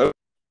it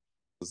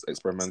was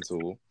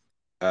experimental.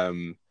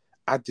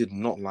 I did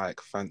not like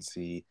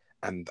Fancy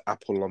and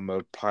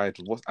Apple Pie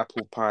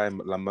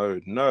La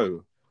Mode.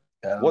 No.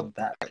 What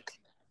that?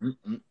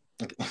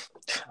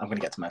 I'm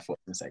gonna get to my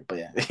thoughts in a sec, but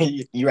yeah,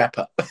 you wrap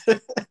up.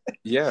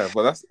 Yeah,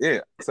 but that's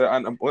it. So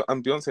and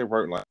Beyonce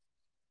wrote like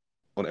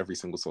on every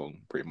single song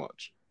pretty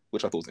much,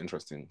 which I thought was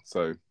interesting.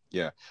 So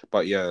yeah,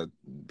 but yeah,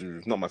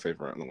 not my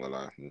favorite. I'm not gonna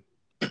lie.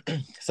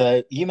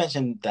 So you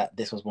mentioned that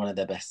this was one of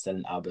their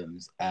best-selling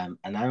albums, and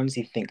I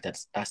honestly think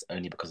that's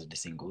only because of the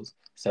singles.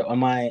 So on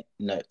my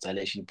notes, I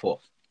literally put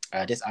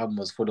this album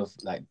was full of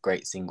like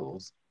great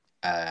singles,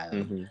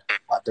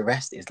 but the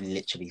rest is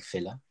literally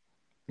filler.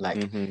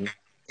 Like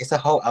it's a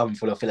whole album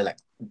full of filler. Like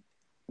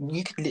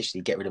you could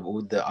literally get rid of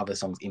all the other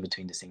songs in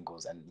between the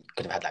singles, and you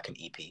could have had like an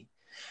EP.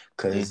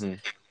 Because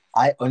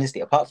I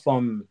honestly, apart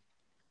from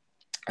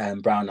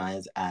Brown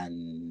Eyes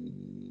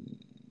and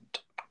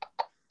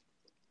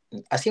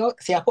I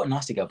put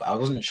Nasty Girl, but I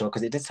wasn't sure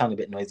because it did sound a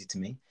bit noisy to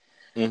me.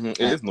 It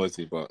is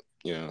noisy, but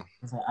yeah,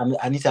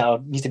 I need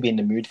to be in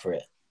the mood for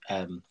it.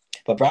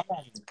 But Brown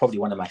Eyes is probably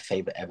one of my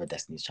favorite ever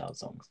Destiny's Child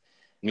songs.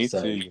 Me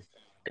too.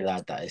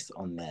 Glad that it's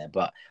on there.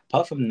 But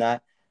apart from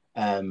that,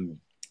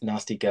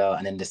 Nasty Girl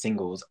and then the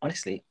singles,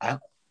 honestly, I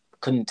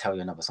couldn't tell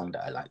you another song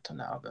that I liked on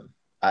that album.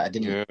 I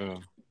didn't. Yeah.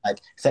 Like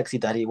Sexy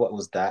Daddy, what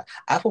was that?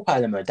 Apple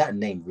Pie Limo, that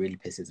name really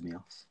pisses me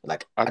off.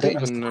 Like I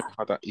don't even know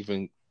how that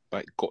even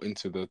like got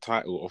into the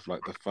title of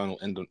like the final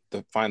end of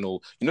the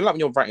final. You know, like when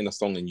you're writing a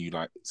song and you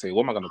like say,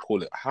 "What am I gonna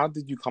call it?" How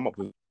did you come up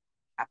with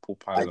Apple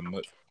Pie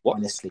Limo? What?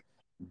 Honestly,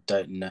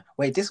 don't know.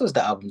 Wait, this was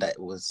the album that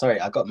was. Sorry,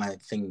 I got my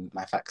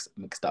facts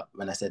mixed up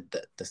when I said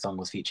that the song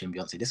was featuring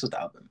Beyonce. This was the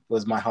album. It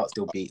was My Heart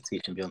Still Beats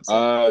featuring Beyonce.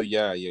 Oh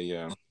yeah.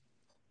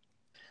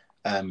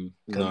 No.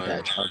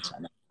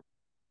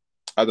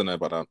 I don't know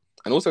about that.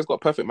 And also, it's got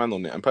Perfect Man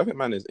on it. And Perfect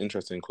Man is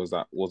interesting because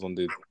that was on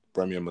the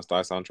Romeo Must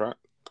Die soundtrack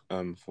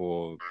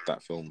for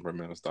that film,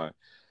 Romeo Must Die.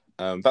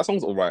 That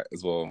song's all right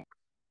as well.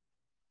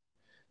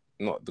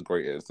 Not the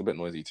greatest. A bit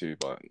noisy too,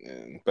 but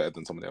better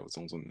than some of the other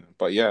songs on there.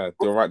 But yeah,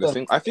 they're right.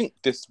 I think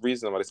this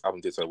reason why this album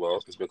did so well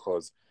is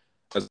because,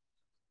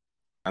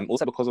 and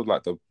also because of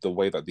like the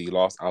way that the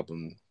last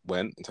album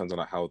went in terms of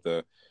like how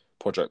the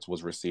project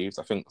was received.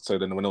 I think so.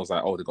 Then when it was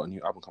like, oh, they got a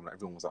new album coming,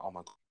 everyone was like, oh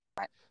my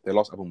god, their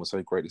last album was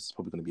so great. This is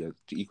probably going to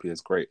be equally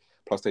as great.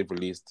 Plus, they've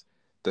released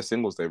the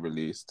singles they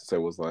released, so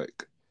it was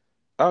like,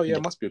 oh yeah,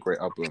 it must be a great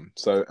album.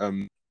 So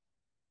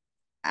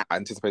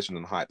anticipation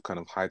and hype kind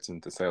of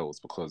heightened the sales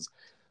because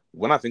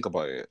when I think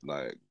about it,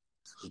 like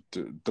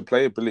the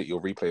playability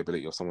or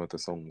replayability of some of the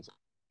songs,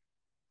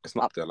 it's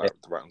not up there like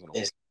the Writings on the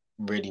Wall. It's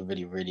really,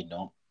 really, really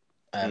not.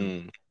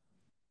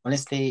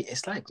 Honestly,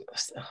 it's like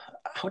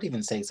I would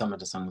even say some of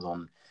the songs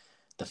on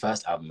the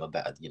first album are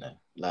better. You know,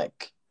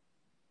 like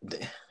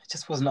it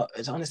just was not.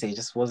 Honestly, it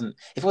just wasn't.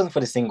 If it wasn't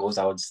for the singles,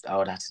 I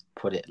would have to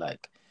put it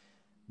like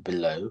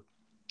below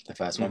the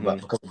first one.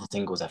 But because of the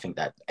singles, I think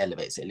that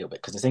elevates it a little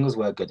bit because the singles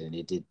were good and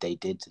they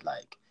did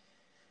like.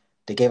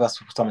 They gave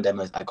us some of their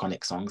most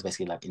iconic songs,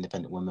 basically like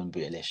Independent Woman,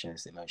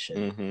 Bootylicious,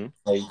 Emotion.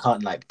 So you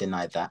can't like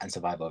deny that and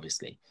Survive,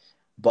 obviously.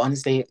 But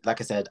honestly,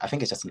 like I said, I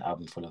think it's just an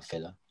album full of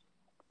filler.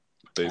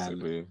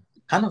 Basically.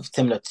 Kind of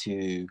similar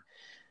to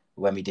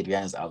when we did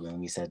Rihanna's album,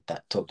 we said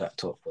that Talk That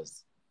Talk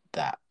was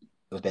that.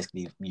 It was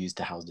basically used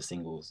to house the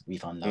singles, We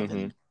Found Love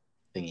and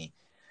thingy.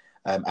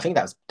 I think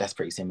that's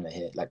pretty similar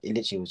here. Like it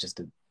literally was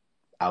just an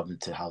album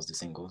to house the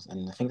singles.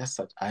 And I think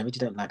I really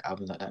don't like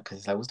albums like that because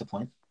it's like, what's the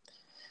point?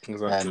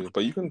 Exactly,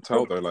 but you can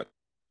tell though, like,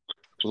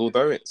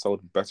 although it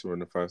sold better in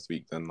the first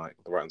week than like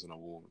the Writings on the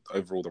Wall,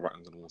 overall the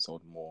Writings on the Wall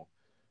sold more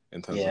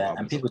in terms of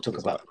and people talk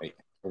about the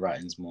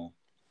Writings more.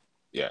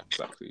 Yeah,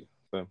 exactly.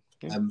 So,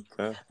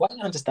 what I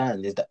don't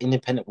understand is that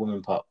Independent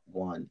Woman Part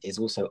 1 is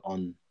also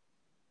on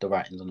the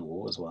Writings on the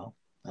Wall as well.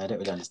 I don't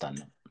really understand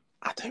that.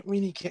 I don't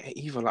really get it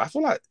either. Like, I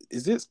feel like,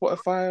 is it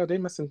Spotify? Are they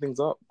messing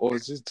things up, or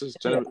is it just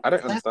generally? I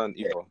don't understand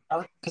either.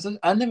 Because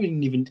I never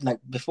even like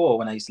before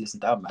when I used to listen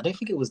to the album. I don't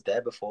think it was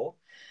there before.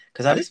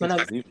 Because when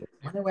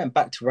I went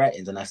back to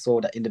Writings and I saw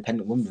that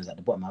Independent Woman was at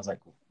the bottom, I was like,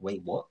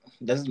 wait, what?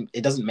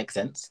 It doesn't make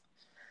sense.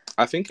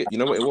 I think you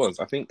know what it was.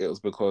 I think it was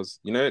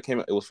because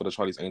it was for the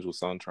Charlie's Angels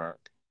soundtrack.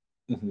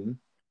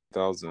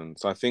 2000.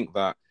 So I think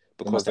that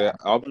because their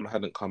album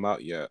hadn't come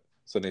out yet.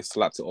 So they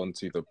slapped it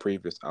onto the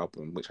previous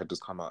album, which had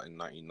just come out in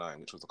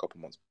 1999, which was a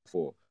couple months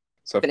before.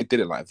 So I think they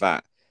did it like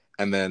that.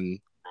 And then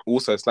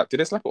also did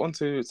they slap it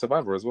onto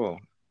Survivor as well?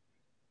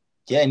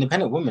 Yeah,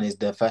 Independent Woman is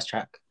the first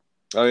track.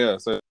 Oh yeah,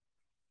 so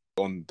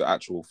on the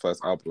actual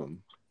first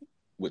album,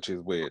 which is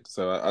weird.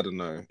 So I don't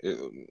know. I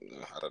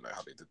don't know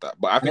how they did that.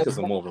 But I think it's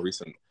more of a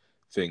recent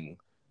thing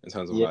in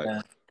terms of like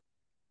online.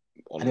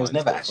 And it was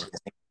never actually a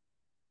thing.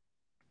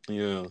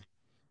 Yeah.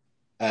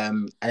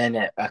 And then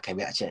I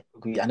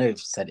know we've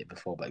said it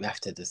before, but we have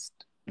to just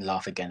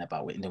laugh again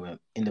about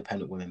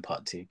Independent Women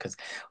Part 2 because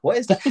what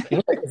is that?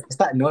 It's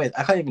that noise.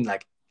 I can't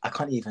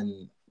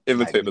even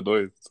imitate the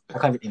noise. I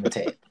can't even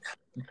imitate it.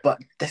 But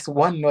there's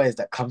one noise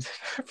that comes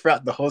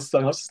throughout the whole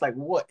song. I was just like,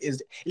 what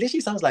is it? It literally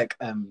sounds like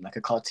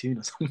a cartoon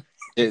or something.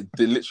 It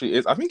literally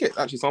is. I think it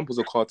actually samples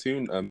a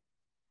cartoon. I was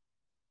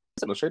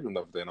on the shade room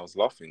the other day and I was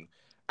laughing.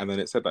 And then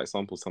it said that it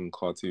samples some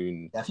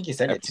cartoon. I think you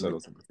said it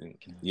or something.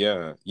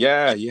 Yeah.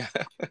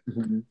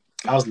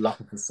 I was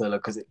laughing for solo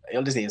because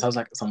honestly it sounds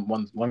like some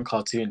one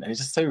cartoon, and it's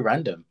just so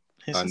random.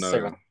 It's I just so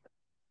know.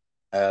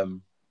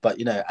 random. But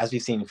you know, as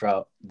we've seen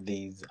throughout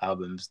these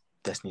albums,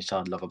 Destiny's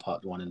Child Lover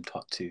Part 1 and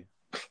Part 2.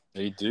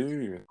 They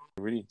do.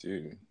 They really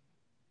do.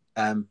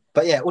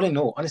 But yeah, all in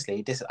all,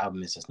 honestly, this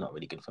album is just not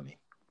really good for me.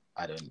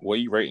 I don't. What are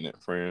you rating it,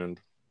 friend?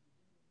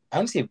 I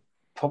honestly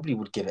probably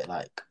would give it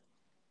like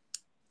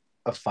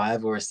a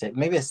 5 or a 6,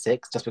 maybe a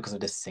 6, just because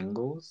of the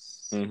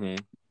singles.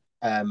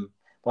 Mm-hmm.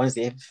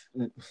 Honestly,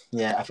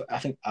 I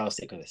think I'll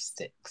stick with a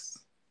 6.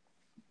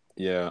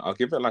 Yeah, I'll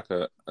give it like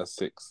a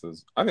 6.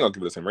 I think I'll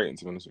give it the same rating,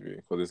 to be honest with you,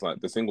 because it's like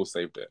the single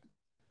saved it.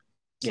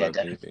 Yeah,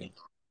 definitely.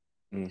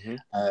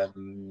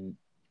 Mm-hmm.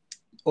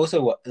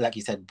 Also, what like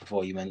you said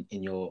before, you meant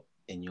in your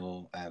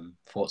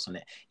thoughts on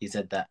it, you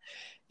said that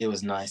it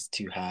was nice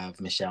to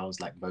have Michelle's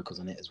like vocals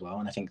on it as well,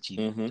 and I think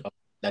she,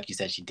 like you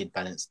said, she did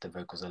balance the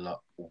vocals a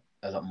lot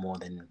more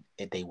than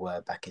they were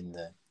back in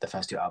the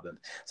first 2 albums.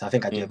 So I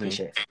think I do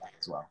appreciate it for that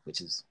as well,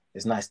 which is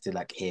it's nice to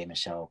like hear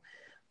Michelle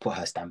put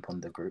her stamp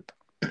on the group.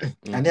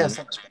 And they're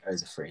so much better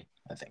as a 3,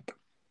 I think.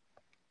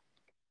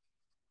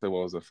 There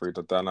was a 3,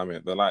 the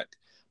dynamic.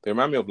 They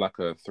remind me of like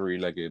a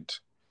 3-legged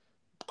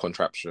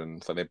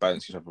contraption, so they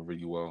balance each other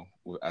really well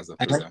as a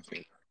 3, I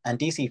think. And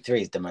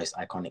DC3 is the most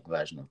iconic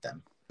version of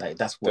them. Like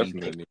that's what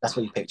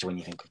you picture when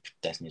you think of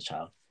Destiny's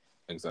Child.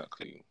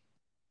 Exactly.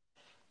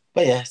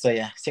 But yeah, so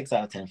yeah, 6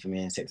 out of 10 for me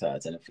and 6 out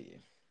of 10 for you.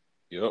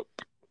 Yep.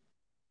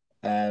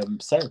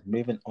 So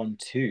moving on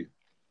to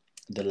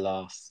the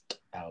last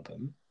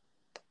album.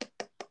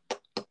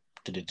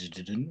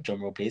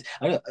 Drum roll, please.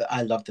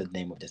 I love the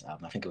name of this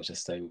album. I think it was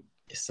just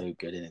it's so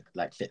good and it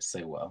like fits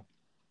so well.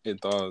 It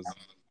does.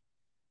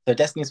 So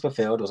Destiny's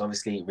Fulfilled was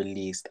obviously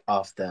released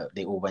after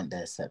they all went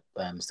their separate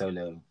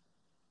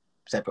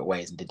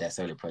ways and did their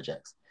solo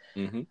projects.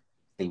 Mm-hmm.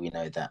 We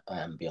know that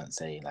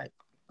Beyonce like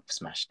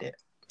smashed it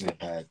with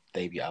her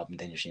debut album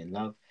Dangerously in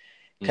Love.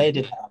 Kay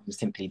did her album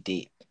Simply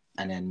Deep,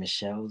 and then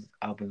Michelle's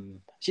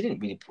album she didn't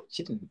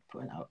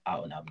put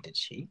out an album, did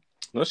she?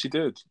 No, she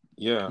did.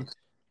 Yeah.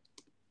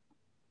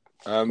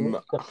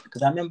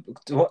 Because I remember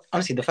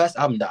honestly the first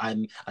album that I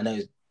know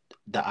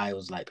that I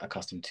was like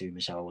accustomed to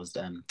Michelle was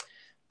the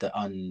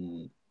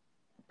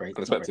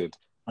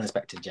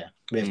Unexpected, yeah.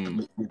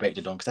 We Break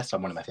the Dawn, because that's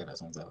one of my favorite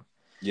songs ever.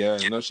 Yeah,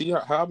 no,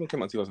 her album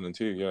came out in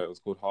 2002. Yeah, it was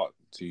called Heart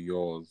to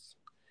Yours.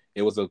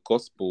 It was a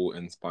gospel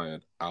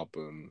inspired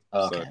album.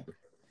 Okay.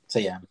 So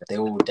yeah, they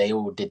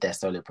all did their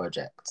solo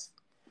projects,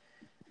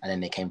 and then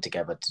they came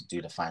together to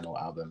do the final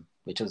album,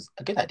 which was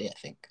a good idea, I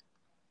think.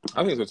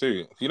 I think so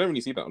too. You don't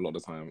really see that a lot of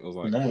the time. It was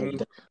like,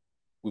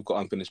 we've got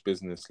unfinished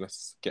business.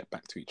 Let's get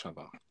back to each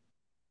other.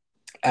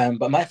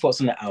 But my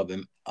thoughts on the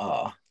album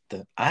are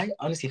I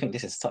honestly think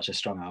this is such a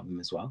strong album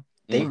as well.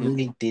 They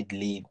really did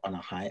leave on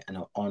a high and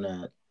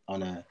on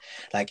a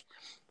like.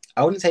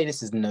 I wouldn't say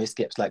this is no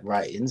skips like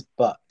writings,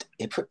 but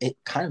it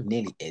kind of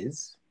nearly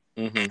is.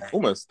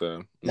 Almost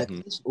there. Like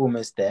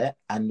almost there.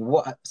 And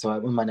so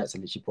in my notes I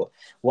literally put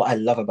what I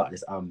love about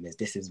this album is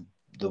this is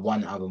the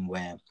one album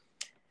where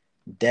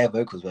their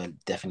vocals were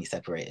definitely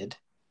separated.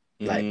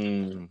 Like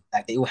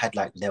they all had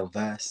like their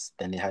verse,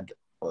 then they had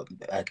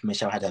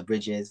Michelle had her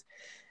bridges,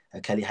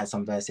 Kelly had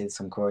some verses,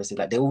 some choruses.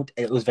 Like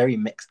it was very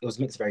mixed. It was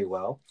mixed very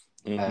well.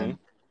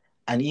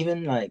 And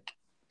even like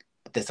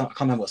I can't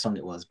remember what song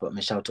it was, but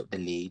Michelle took the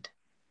lead.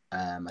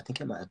 I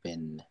think it might have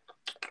been.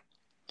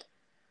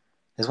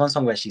 There's one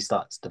song where she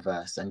starts the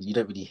verse, and you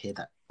don't really hear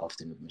that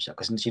often with Michelle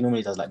because she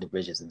normally does like the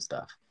bridges and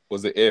stuff.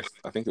 Was it If?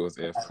 I think it was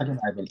If. I think it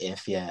might have been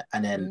If, yeah.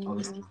 And then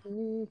obviously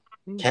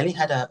Kelly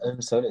had her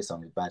own solo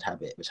song with Bad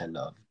Habit, which I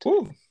loved.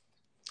 Ooh.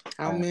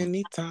 How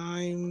many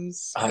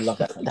times? I love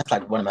that. That's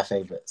like one of my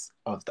favorites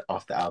of the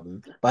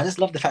album. But I just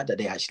love the fact that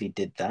they actually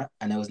did that,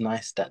 and it was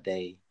nice that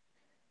they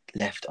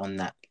left on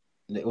that.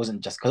 It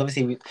wasn't just because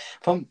obviously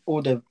from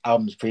all the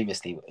albums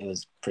previously, it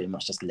was pretty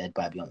much just led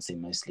by Beyonce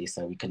mostly,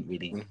 so we couldn't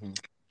really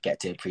get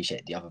to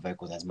appreciate the other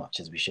vocals as much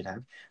as we should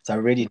have. So I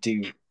really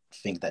do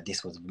think that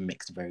this was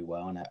mixed very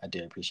well, and I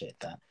do appreciate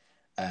that.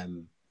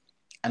 And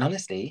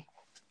honestly,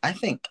 I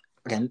think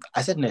again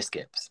I said no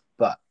skips,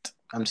 but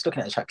I'm just looking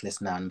at the track list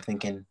now and I'm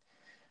thinking,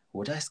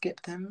 would I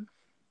skip them?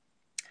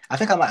 I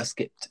think I might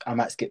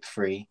skip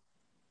 3.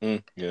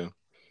 Yeah.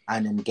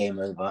 And then Game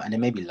Over, and then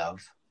maybe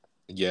Love.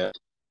 Yeah.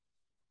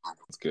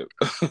 Skip.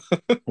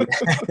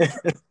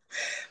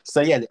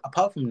 So yeah,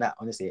 apart from that,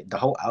 honestly, the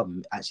whole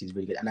album actually is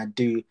really good. And I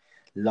do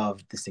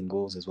love the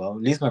singles as well.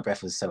 Lose My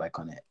Breath was so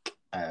iconic.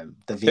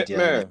 The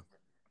video.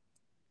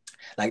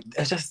 Like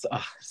it's just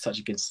such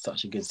a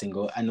good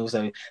single. And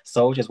also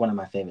Soldier is one of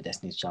my favorite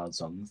Destiny's Child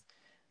songs.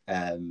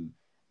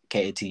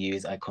 Cater to You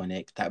is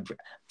iconic.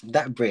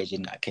 That bridge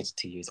in Cater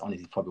to You is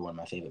honestly probably one of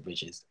my favorite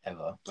bridges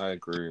ever. I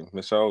agree.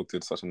 Michelle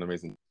did such an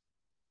amazing.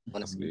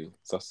 Honestly,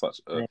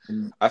 such a.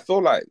 I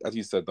feel like, as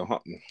you said, the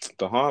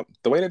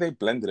way that they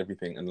blended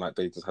everything and like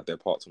they just had their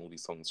parts on all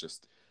these songs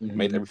just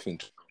made everything.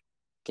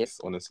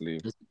 Honestly,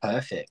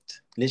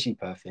 perfect. Literally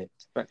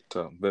perfect.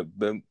 Vector,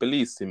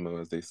 bellissimo,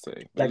 as they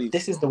say. Like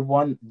this is the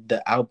one,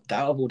 out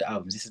of all the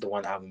albums, this is the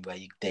one album where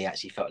they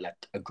actually felt like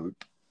a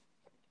group.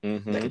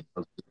 like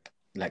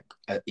like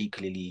a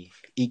equally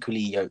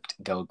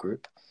yoked girl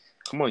group.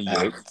 Come on,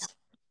 yoked.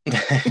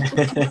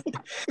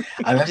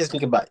 I'm actually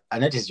speaking about. I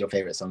know this is your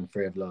favorite song,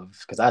 "Free of Love,"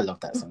 because I love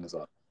that song as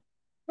well.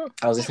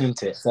 I was listening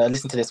to it, so I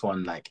listened to this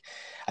one. Like,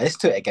 I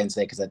listened to it again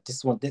today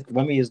because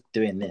when we was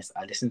doing this,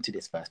 I listened to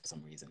this first for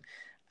some reason,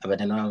 but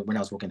then when I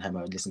was walking home,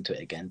 I would listen to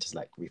it again to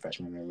like refresh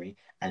my memory.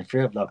 And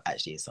 "Free of Love"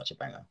 actually is such a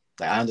banger.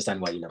 Like, I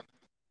understand why you love it.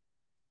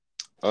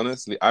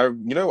 Honestly, I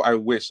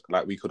wish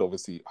like we could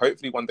obviously,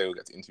 hopefully one day we'll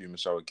get to interview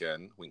Michelle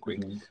again, wink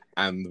wink,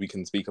 and we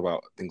can speak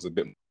about things a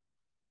bit more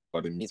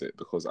about the music,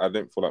 because I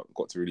don't feel like I've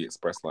got to really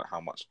express like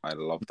how much I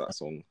love that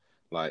song.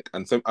 Like,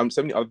 and so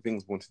many other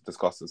things we want to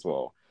discuss as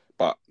well.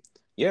 But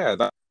yeah,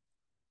 that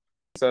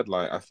said,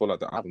 like, I feel like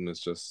the album is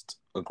just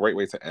a great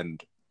way to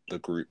end the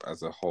group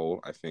as a whole.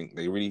 I think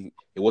it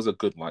was a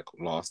good like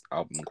last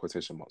album in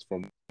quotation marks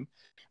from them.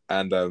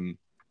 And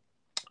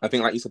I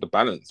think, like you said, the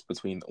balance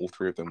between all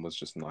three of them was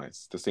just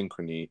nice. The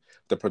synchrony,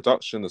 the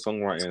production, the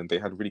songwriting. They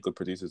had really good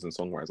producers and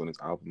songwriters on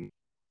this album.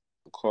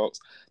 Cox.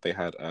 They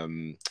had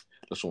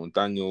LaShawn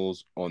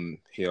Daniels on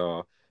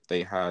here.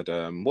 They had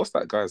what's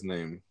that guy's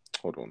name?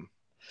 Hold on.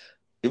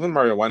 Even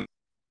Mario Wan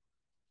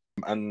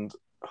and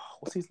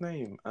what's his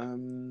name?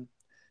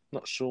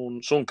 Not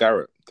Sean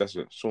Garrett. That's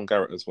it. Sean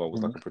Garrett as well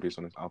was like a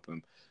producer on this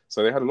album.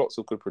 So they had lots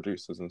of good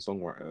producers and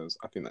songwriters.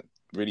 I think that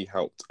really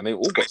helped, and they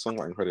all got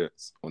songwriting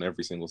credits on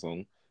every single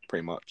song,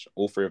 pretty much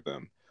all three of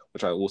them,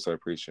 which I also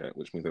appreciate.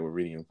 Which means they were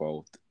really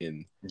involved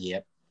in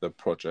the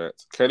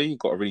project. Kelly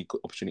got a really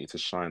good opportunity to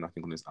shine, I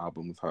think, on this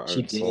album with her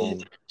own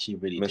song. She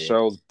really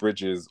Michelle's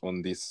bridges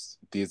on this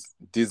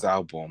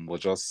album were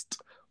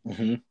just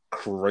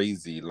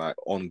crazy. Like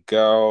on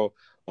Girl,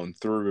 on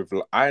Through with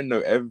Love. I know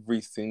every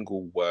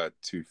single word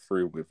to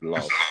Through with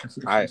Love.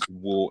 I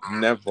will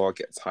never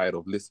get tired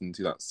of listening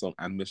to that song.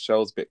 And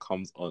Michelle's bit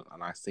comes on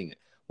and I sing it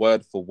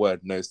word for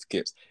word, no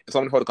skips. If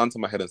someone held a gun to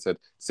my head and said,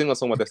 "Sing a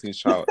song by Destiny's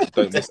Child,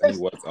 don't miss any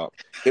words up,"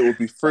 it would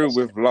be Through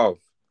with Love.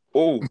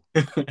 Oh,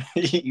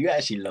 you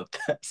actually love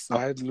that song.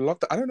 I love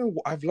that. I don't know.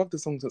 I've loved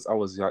this song since I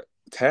was like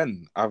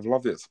 10. I've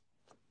loved it.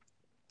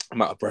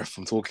 I'm out of breath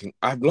from talking.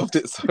 I've loved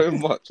it so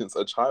much since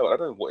a child. I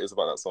don't know what it is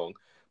about that song,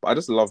 but I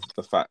just love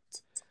the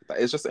fact that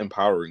it's just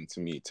empowering to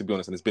me, to be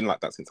honest. And it's been like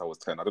that since I was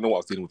 10. I don't know what I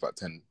was dealing with at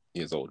 10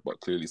 years old, but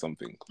clearly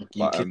something.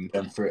 But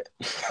going through it.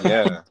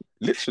 Yeah,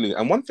 literally.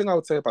 And one thing I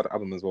would say about the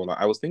album as well,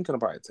 like I was thinking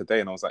about it today,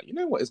 and I was like, you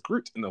know what? It's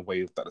grouped in a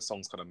way that the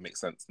songs kind of make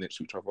sense next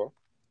to each other.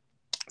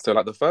 So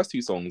like the first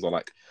two songs are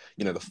like,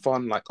 you know, the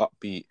fun, like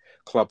upbeat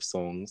club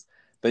songs.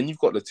 Then you've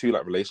got the two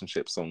like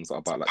relationship songs that are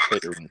about like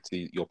catering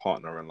to your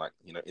partner and like,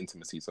 you know,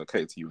 intimacy. So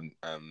cater to you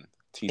and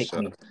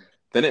T-shirt.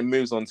 Then it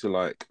moves on to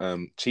like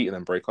cheating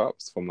and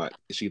breakups from like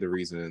Is She the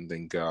Reason,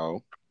 then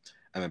Girl,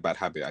 and then Bad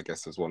Habit, I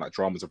guess, as well, like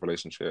dramas of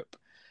relationship.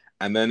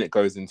 And then it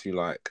goes into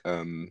like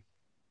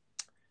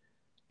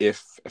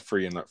If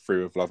Free and like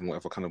Free with Love and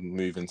whatever, kind of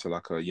move into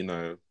like a, you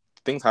know,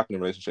 things happen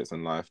in relationships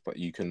and life, but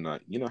you can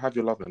like, you know, have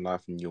your love in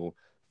life and you'll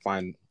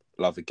find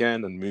love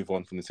again and move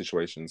on from the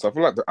situation. So I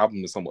feel like the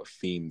album is somewhat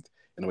themed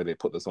in the way they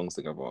put the songs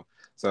together.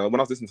 So when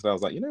I was listening to that, I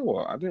was like, you know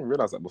what? I didn't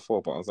realize that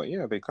before, but I was like,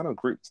 yeah, they kind of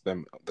grouped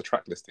them, the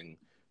track listing,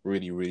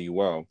 really, really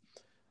well.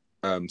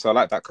 So I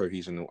like that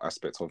cohesion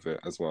aspect of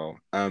it as well.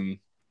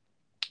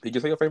 Did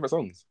you say your favorite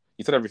songs?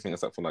 You said everything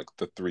except for like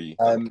the three.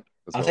 I'll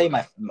tell you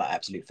my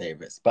absolute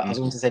favorites, but I was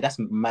going to say that's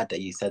mad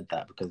that you said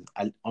that because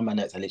on my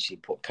notes I literally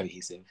put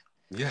cohesive.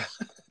 Yeah,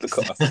 look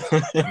at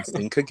us. In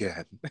sync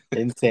again.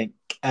 In sync.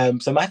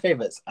 So my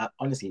favorites,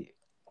 honestly,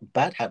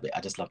 Bad Habit.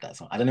 I just love that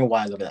song. I don't know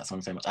why I love that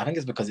song so much. I think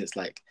it's because it's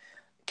like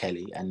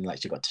Kelly and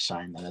like she got to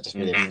shine, and I just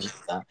really appreciate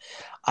that.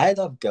 I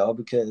love Girl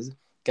because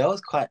Girl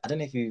is quite. I don't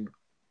know if you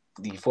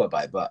thought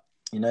about it, but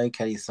you know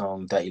Kelly's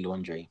song "Dirty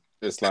Laundry."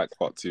 It's like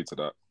part two to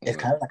that. It's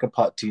kind of like a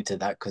part two to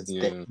that because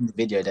in the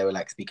video they were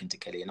like speaking to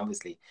Kelly, and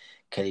obviously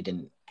Kelly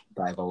didn't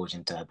divulge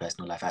into her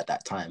personal life at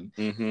that time.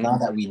 Now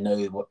that we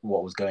know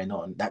what was going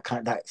on,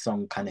 that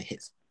song kind of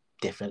hits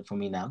different for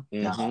me now.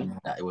 Now I know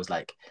that it was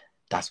like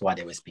that's why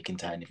they were speaking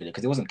to her in the video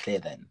because it wasn't clear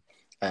then.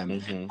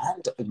 And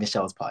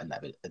Michelle's part in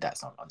that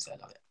song, honestly, I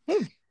love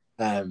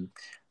it.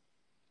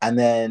 And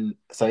then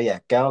so yeah,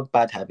 Girl,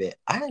 Bad Habit.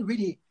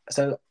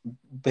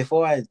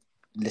 Before I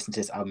listened to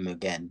this album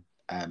again,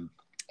 I think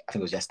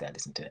it was yesterday I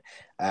listened to it.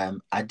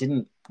 I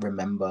didn't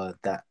remember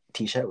that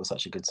T-shirt was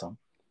such a good song.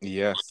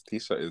 Yes,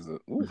 T-shirt is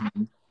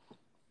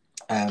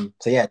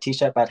so yeah,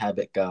 T-shirt, Bad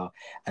Habit, Girl,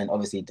 and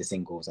obviously the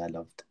singles. I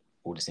loved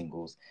all the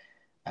singles.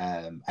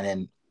 And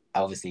then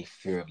obviously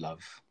Fear of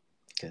Love,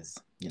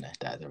 because you know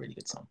that is a really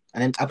good song.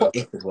 And then I put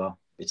If as well,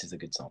 which is a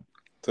good song.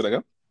 Say that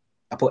again?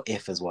 I put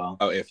If as well.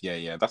 Oh, If,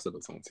 yeah, that's a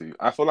good song too.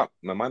 I feel like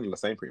mine are the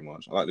same pretty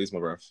much. I like Lose My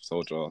Breath,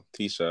 Soldier,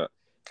 T-shirt,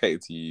 Cater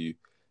to You.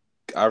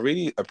 I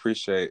really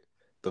appreciate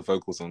the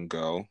vocals on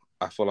Girl.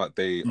 I feel like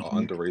they are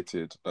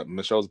underrated. Like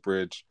Michelle's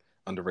bridge,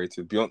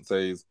 underrated.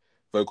 Beyonce's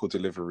vocal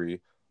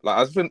delivery.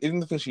 Like even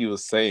the things she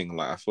was saying,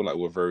 like I feel like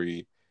were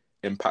very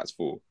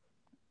impactful.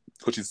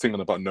 Because she's singing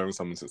about knowing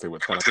someone since they were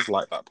 10. I just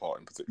like that part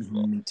in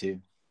particular. Me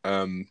too.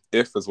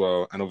 If as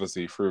well, and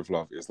obviously Through of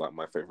Love is like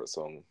my favorite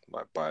song,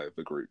 like by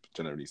the group,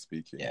 generally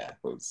speaking. Yeah.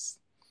 Because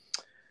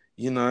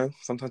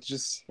sometimes you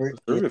just Yeah,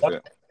 through with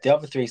it. the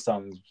other three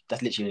songs,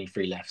 that's literally only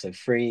three left. So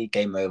Free,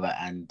 Game Over,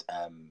 and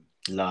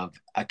Love,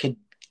 I could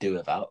do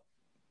without.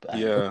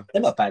 Yeah.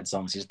 They're not bad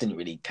songs. It just didn't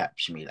really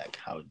capture me like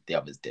how the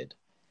others did.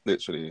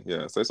 Literally,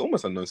 yeah. So it's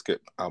almost a no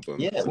skip album.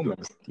 Yeah,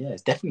 almost. Yeah,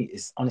 it's definitely.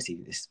 It's honestly,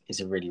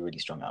 it's a really, really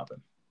strong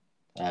album.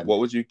 What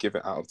would you give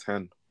it out of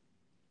 10?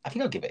 I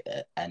think I'll give it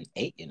an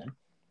 8.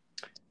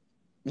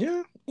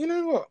 Yeah, you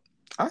know what?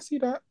 I see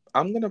that.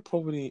 I'll give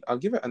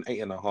it an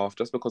 8.5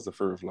 just because of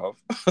Through of Love.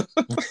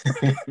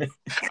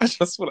 I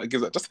just feel like it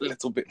gives it just a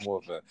little bit more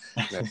of a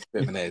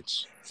bit of an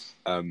edge.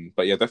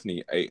 But yeah,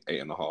 definitely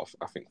 8.5.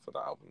 I think for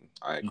that album,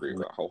 I agree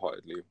with that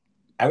wholeheartedly.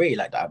 I really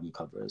like the album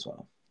cover as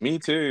well. Me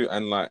too,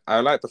 and like I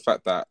like the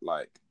fact that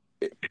like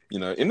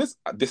in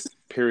this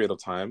period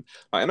of time,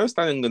 like, I know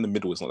standing in the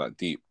middle is not that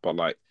deep, but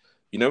like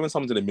when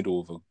someone's in the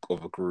middle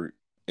of a group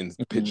in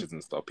pictures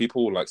and stuff,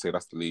 people will like say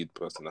that's the lead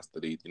person, that's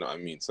the lead. You know what I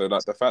mean? So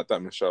like the fact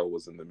that Michelle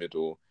was in the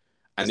middle,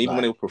 and even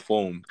when they would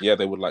perform,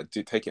 they would like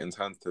take it in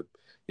turns to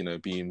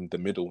be in the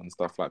middle and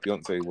stuff. Like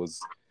Beyonce was,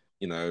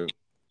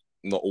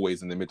 not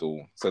always in the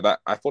middle. So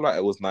that I feel like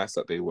it was nice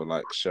that they were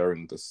like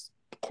sharing this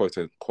quote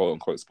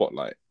unquote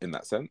spotlight in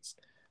that sense.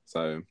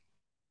 So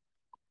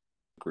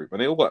group, and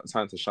they all got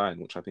time to shine,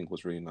 which I think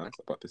was really nice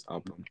about this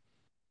album.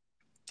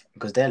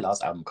 Because their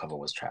last album cover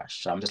was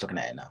trash. So I'm just looking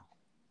at it now.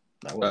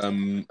 Like,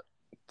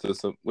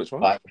 which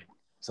one?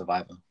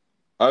 Survivor.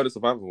 Oh, the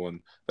Survivor one.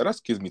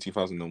 That gives me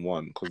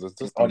 2001 because there's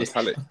just the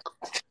metallic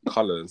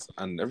colors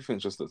and everything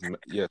just looks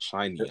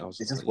shiny. I was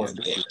just like,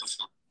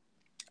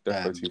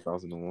 definitely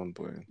 2001,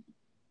 boy.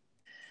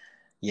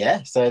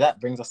 Yeah, so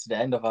that brings us to the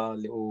end of our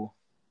little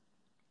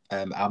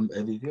album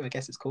overview, I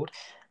guess it's called.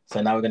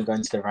 So now we're going to go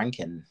into the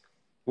ranking.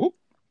 Whoop.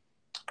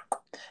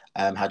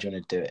 How do you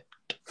want to do it?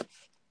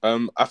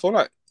 I feel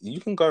like you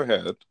can go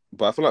ahead,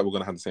 but I feel like we're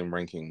going to have the same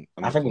ranking.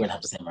 I think we're going to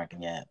have the same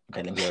ranking, yeah.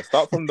 Okay,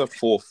 start from the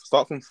fourth.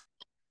 Start from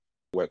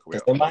work way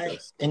so my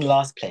in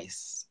last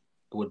place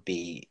would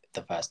be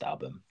the first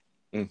album.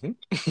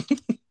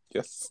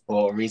 Yes.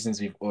 For reasons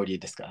we've already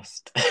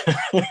discussed.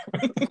 Don't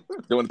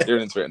want to tear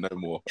into it no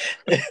more.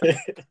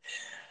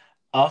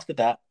 After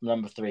that,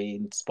 number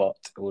 3 spot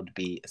would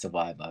be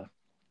Survivor.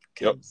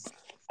 Yep.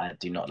 I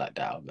do not like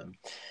that album.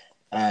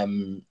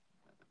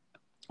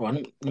 Well,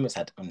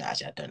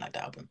 actually, I don't like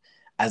the album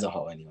as a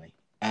whole, anyway.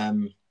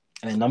 And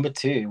then number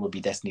 2 would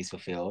be Destiny's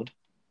Fulfilled.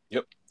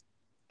 Yep.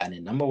 And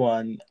then number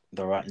 1,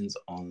 The Writings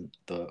on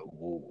the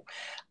Wall.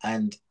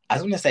 And I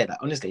was going to say that,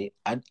 honestly,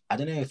 I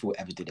don't know if we'll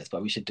ever do this,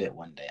 but we should do it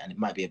one day. And it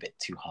might be a bit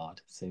too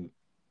hard. So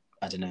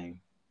I don't know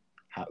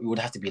how. It would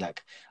have to be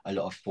like a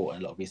lot of thought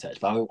and a lot of research.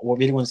 But I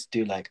really want to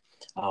do like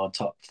our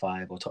top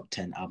 5 or top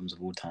 10 albums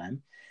of all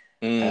time.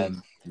 But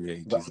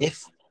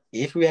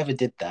if we ever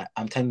did that,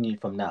 I'm telling you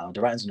from now, The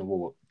Writings on the Wall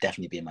will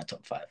definitely be in my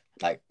top 5.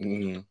 Like,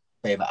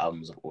 favorite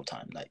albums of all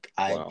time. Like,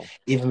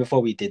 even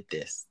before we did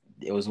this,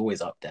 it was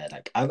always up there.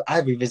 Like, I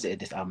revisited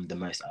this album the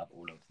most out of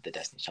all of the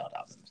Destiny's Child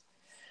albums.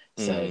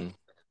 So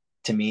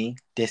to me,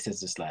 this is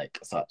just like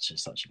such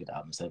a good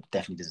album. So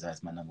definitely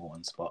deserves my number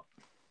 1 spot.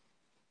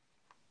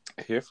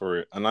 Here for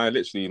it. And my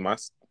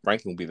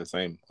ranking will be the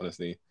same,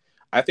 honestly.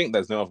 I think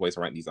there's no other way to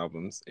rank these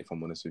albums, if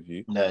I'm honest with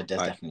you. No, there's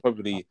definitely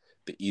probably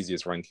the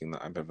easiest ranking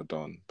that I've ever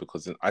done,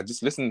 because I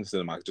just listened to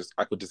them. I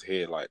could just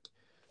hear like,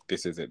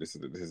 this is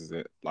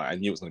it. Like, I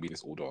knew it was going to be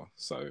this order.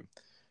 So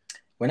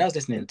when I was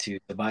listening to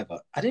Survivor,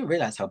 I didn't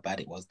realize how bad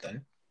it was though.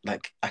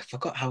 Like, I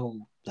forgot how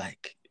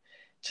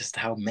just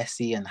how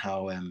messy and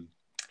how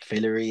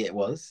fillery it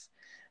was.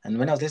 And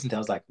when I was listening to it, I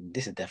was like,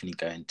 this is definitely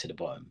going to the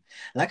bottom.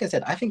 And like I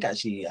said, I think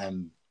actually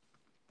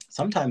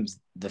sometimes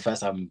the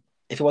first album,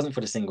 if it wasn't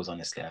for the singles,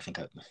 honestly, I think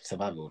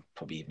Survivor would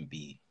probably even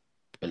be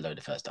below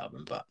the first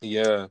album. But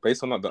yeah,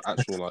 based on like the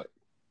actual like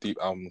deep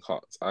album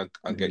cuts, I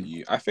get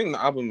you. I think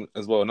the album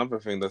as well, another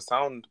thing, the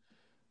sound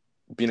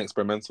being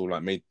experimental,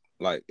 like made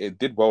like it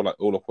did well like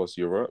all across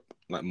Europe,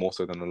 like more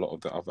so than a lot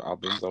of the other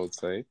albums, I would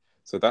say.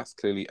 So that's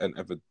clearly an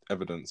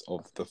evidence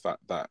of the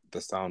fact that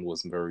the sound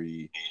was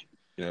very,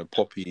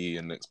 poppy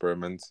and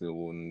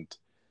experimental and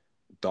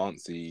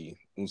dancey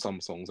in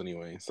some songs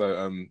anyway.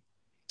 So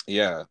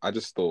yeah, I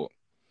just thought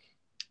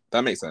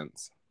that makes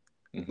sense.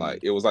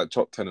 Like, it was like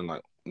top 10 in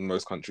like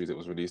most countries it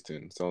was released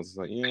in. So I was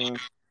like, yeah,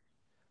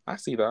 I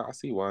see that. I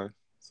see why.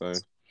 So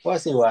I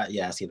see why.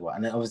 Yeah, I see why.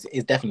 And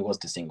it definitely was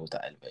the singles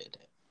that elevated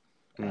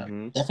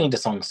it. Definitely the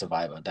song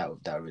Survivor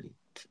that really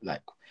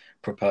like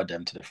propelled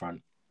them to the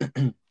front.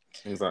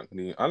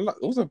 Exactly. I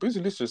like also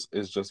Bootylicious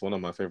is just one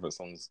of my favorite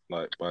songs,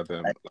 like by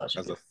them,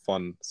 as a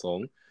fun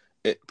song.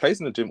 It plays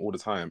in the gym all the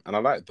time, and I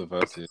like the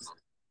verses.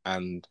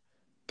 And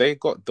they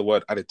got the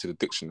word added to the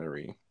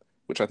dictionary,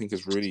 which I think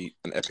is really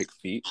an epic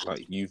feat.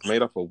 Like, you've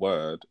made up a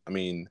word. I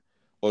mean,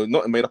 or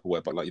not made up a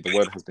word, but like the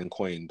word has been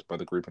coined by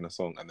the group in a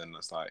song, and then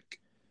it's like,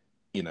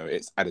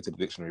 it's added to the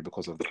dictionary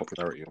because of the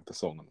popularity of the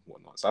song and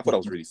whatnot. So I thought that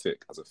was really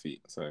sick as a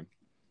feat. So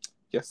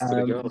Yes to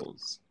the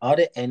girls. Are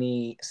there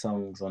any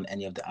songs on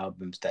any of the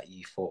albums that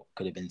you thought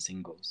could have been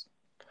singles?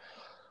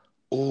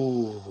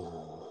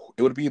 Oh,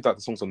 it would be like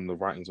the songs on the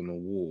Writings on the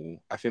Wall.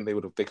 I think they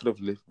could have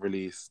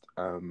released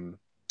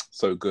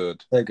So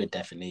Good. So Good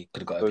definitely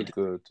could have got a So video.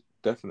 Good,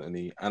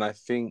 definitely. And I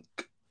think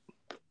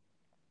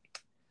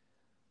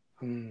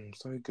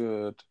So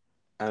Good.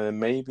 And then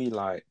maybe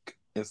like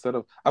instead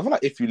of, I feel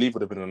like If You Leave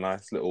would have been a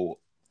nice little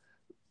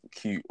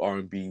cute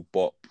R&B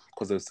bop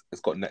because it's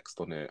got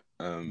Next on it.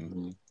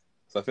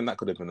 So I think that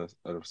could have been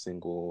a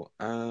single.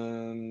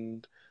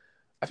 And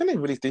I think they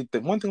released the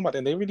one thing about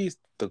them, they released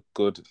the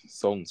good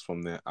songs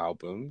from their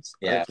albums.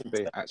 Yeah. I don't think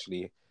they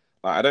actually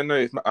like, I don't know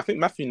if I think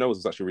Matthew Knowles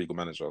was actually a really good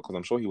manager because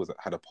I'm sure he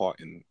had a part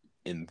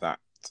in that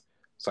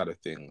side of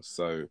things.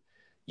 So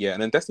yeah,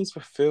 and then Destiny's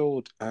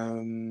Fulfilled. I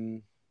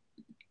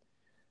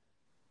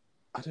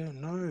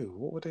don't know.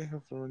 What would they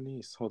have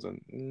released? Hold on.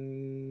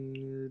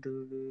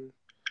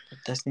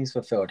 Destiny's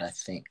Fulfilled, I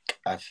think.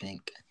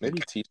 Maybe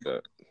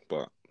T-shirt,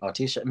 but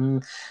T-shirt.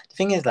 The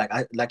thing is,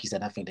 like you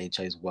said, I think they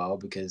chose well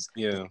because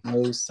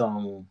no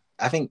song.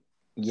 I think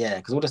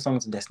because all the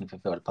songs in Destiny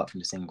Fulfilled, apart from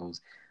the singles,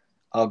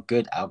 are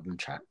good album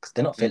tracks.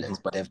 They're not fillers,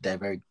 but they're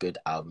very good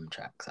album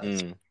tracks.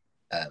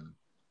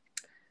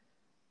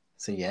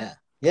 So yeah,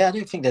 I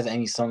don't think there's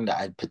any song that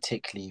I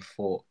particularly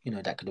thought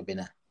that could have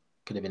been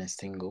a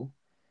single.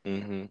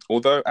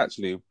 Although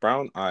actually,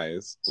 Brown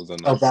Eyes was a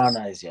nice. Oh, Brown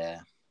Eyes,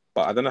 yeah.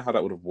 But I don't know how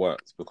that would have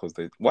worked because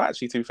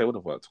actually, to be fair, would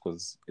have worked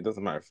because it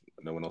doesn't matter if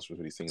no one else was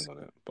really singing on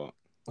it. But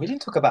we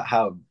didn't talk about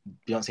how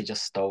Beyonce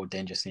just stole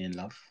Dangerously in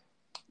Love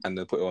and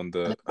then put it on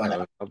the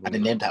album. And they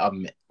named that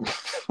album.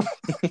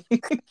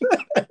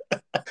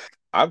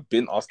 I've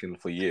been asking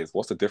for years,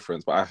 what's the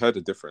difference? But I heard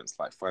the difference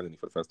like finally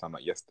for the first time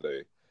like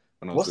yesterday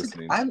when I was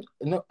listening.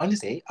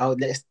 Honestly,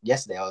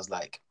 yesterday I was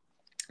like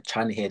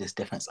trying to hear this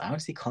difference. I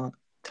honestly can't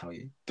tell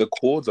you. The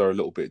chords are a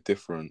little bit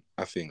different.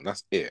 I think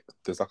that's it.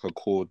 There's like a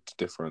chord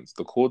difference.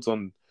 The chords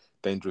on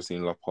Dangerously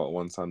in Love Part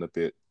 1 sound a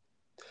bit,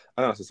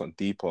 I don't know if it's like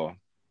deeper,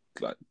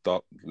 like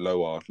dark,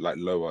 lower,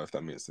 if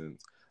that makes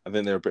sense. I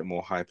think they're a bit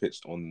more high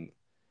pitched on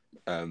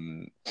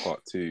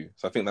Part 2.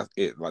 So I think that's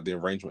it. Like the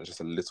arrangement is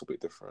just a little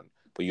bit different.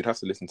 But you'd have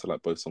to listen to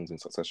like both songs in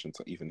succession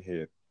to even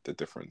hear the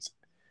difference.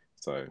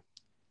 So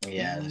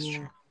yeah, that's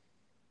true.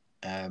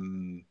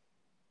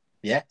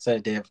 Yeah. So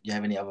do you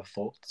have any other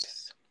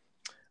thoughts?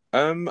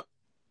 I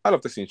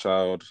love Destiny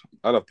Child.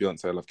 I love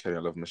Beyonce. I love Kelly. I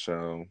love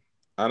Michelle.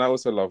 And I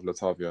also love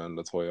Latavia and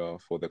Latoya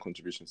for their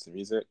contributions to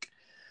music.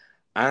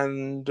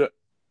 And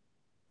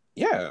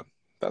yeah,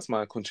 that's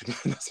my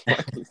contribution. That's my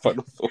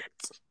final thought.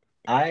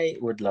 I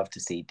would love to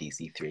see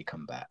DC3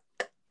 come back.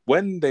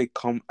 When they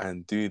come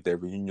and do their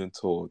reunion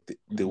tour,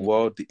 the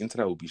world, the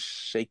internet will be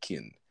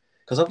shaking.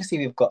 Because obviously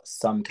we've got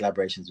some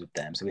collaborations with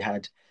them. So we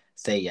had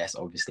Say Yes,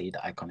 obviously, the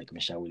iconic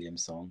Michelle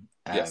Williams song.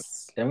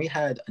 Yes. Then we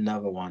had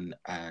another one,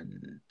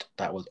 and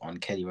that was on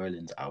Kelly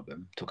Rowland's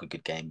album, Talk a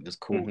Good Game. It was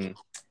called what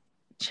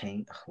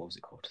was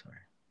it called? Sorry.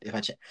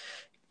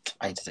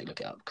 I need to look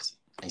it up because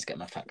I need to get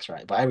my facts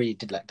right. But I really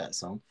did like that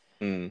song.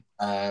 And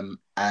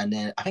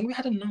then I think we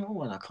had another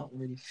one. I can't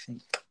really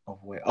think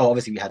of where. Oh,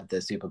 obviously we had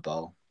the Super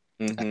Bowl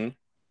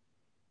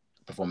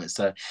performance.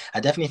 So I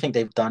definitely think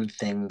they've done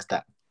things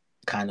that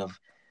kind of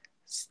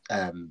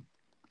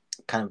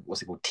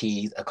what's it called,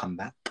 tease a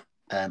comeback.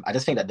 I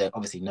just think that they're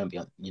obviously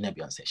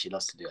Beyonce, she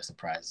loves to do a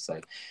surprise. So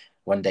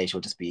one day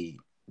she'll just be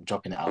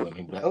dropping an album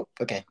and be like, oh,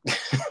 okay.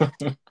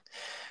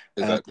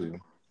 Exactly.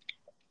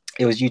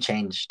 It was You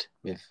Changed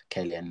with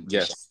Kelly and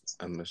Michelle.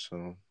 And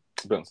Michelle.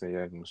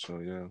 Beyonce,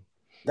 Michelle, yeah.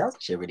 That was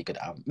actually a really good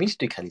album. We need to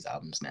do Kelly's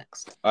albums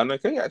next. I know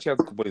Kelly actually has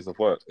good bodies of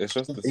work. It's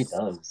just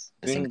the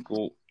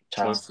single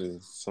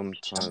choices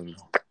sometimes.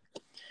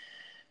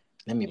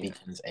 Let me be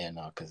Kelly's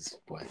A&R because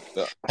boy.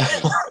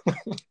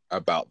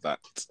 About that.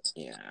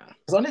 Yeah.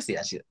 Because honestly,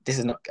 actually, this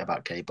is not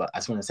about Kelly, but I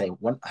just want to say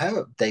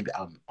her debut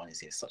album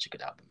honestly is such a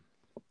good album.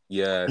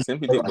 Yeah,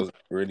 Simply Dick was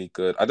really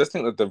good. I just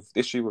think that the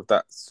issue with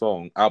that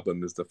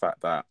album is the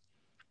fact that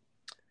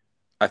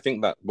I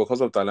think that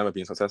because of Dilemma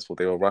being successful,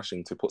 they were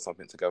rushing to put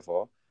something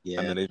together, and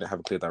then they didn't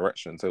have a clear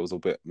direction, so it was a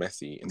bit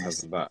messy in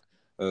terms of that.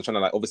 And they're trying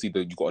to like, obviously,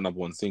 you got another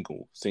one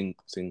single, so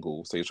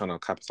you're trying to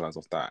capitalize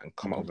off that and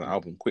come out with an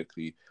album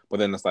quickly. But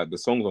then it's like the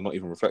songs are not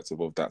even reflective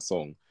of that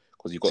song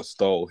because you've got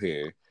Stole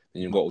here,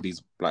 and you've got all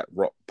these like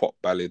rock pop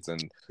ballads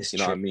and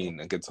know what I mean,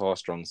 and guitar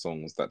strung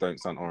songs that don't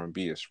sound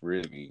R&B-ish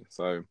really.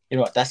 So you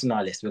know what? That's on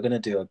our list. We're gonna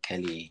do a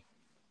Kelly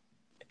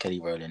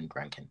Rowland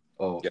ranking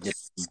or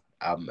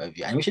album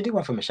overview, and we should do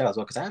one for Michelle as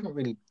well because I haven't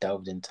really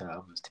delved into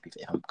albums to be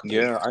fair.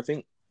 Yeah, I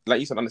think like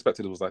you said,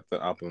 Unexpected was like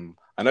the album.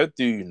 I know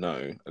Do You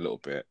Know a little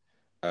bit,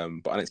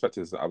 but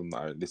Unexpected is the album that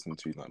I listen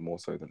to like more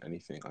so than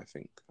anything. I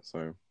think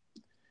so.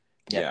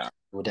 Yeah,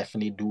 we'll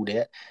definitely do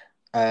that.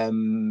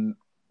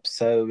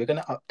 So we're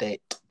gonna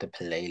update the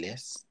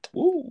playlist.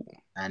 Ooh.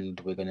 And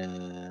we're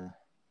gonna.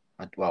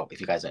 Well, if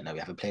you guys don't know, we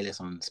have a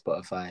playlist on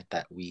Spotify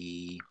that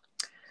we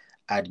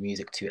add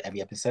music to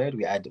every episode.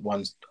 We add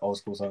one old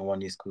school song and one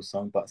new school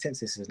song. But since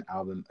this is an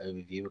album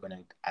overview, we're going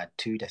to add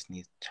 2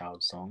 Destiny's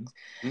Child songs.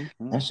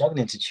 Mm-hmm. I'm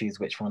struggling to choose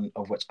which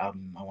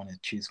album I want to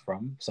choose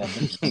from. So I'm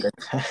going to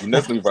You know,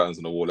 there's no buttons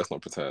on the wall. Let's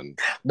not pretend.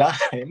 Nah,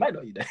 it might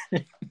not, you know.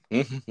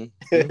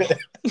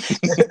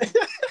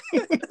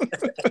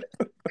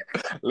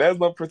 Let's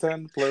not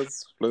pretend,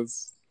 please.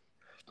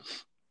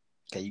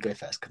 Okay, you go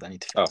first because I need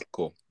to. Oh,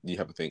 cool. You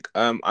have a think.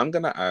 I'm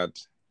gonna add.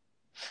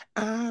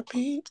 I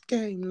peeped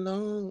game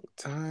long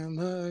time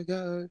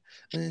ago.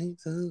 When he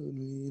told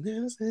me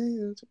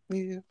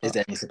Is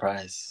there any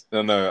surprise?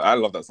 No, I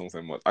love that song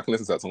so much. I can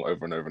listen to that song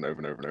over and over and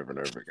over and over and over and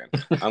over again.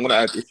 I'm gonna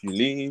add "If You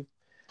Leave"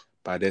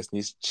 by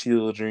Destiny's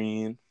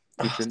Children.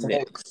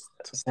 Next.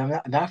 So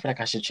now I feel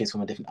like I should choose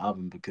from a different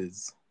album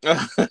because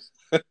I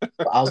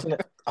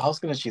was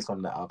gonna choose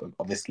from that album,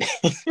 obviously.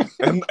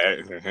 But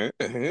I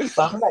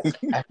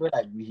feel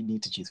like we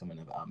need to choose from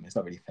another album. It's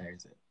not really fair,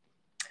 is it?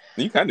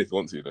 You can if you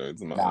want to, though. It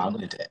doesn't matter. Nah, I'm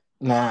gonna do it.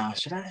 Nah,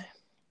 should I?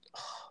 Oh,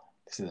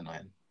 this is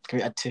annoying. Can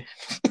we add 2?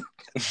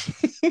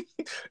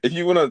 If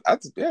you wanna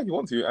add, if you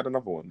want to add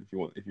another one.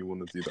 If you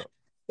want to do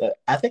that.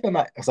 I think I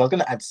might. So I was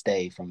gonna add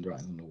 "Stay" from The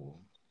Writing on the Wall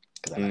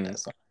because I like that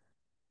song.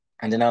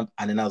 And then I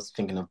was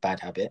thinking of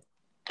 "Bad Habit"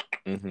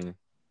 in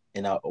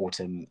our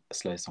autumn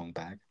slow song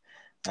bag.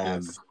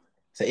 Yes.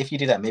 So if you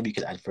do that, maybe you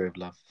could add "Fear of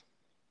Love."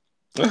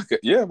 Okay,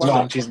 yeah. I don't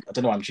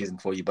know what I'm choosing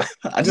for you, but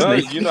I just know.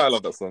 You know I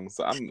love that song,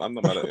 so I'm not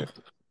mad at it.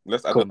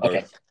 Let's add them both.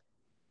 Okay,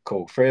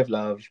 cool. "Fear of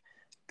Love,"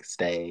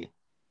 "Stay,"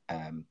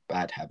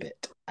 "Bad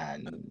Habit,"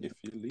 and If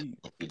You Leave.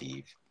 If You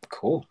Leave.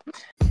 Cool.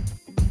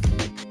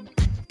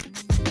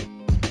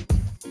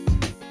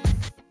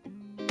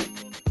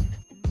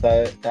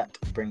 So that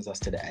brings us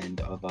to the end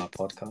of our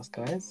podcast,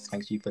 guys.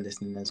 Thank you for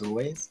listening as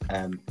always.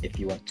 If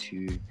you want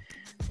to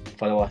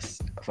follow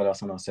us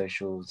on our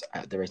socials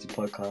at The Rated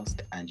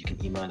Podcast, and you can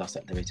email us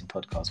at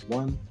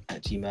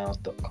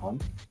theratedpodcast1@gmail.com.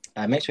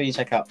 Make sure you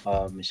check out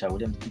our Michelle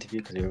Williams interview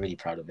because we're really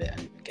proud of it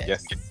and we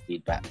get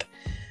feedback.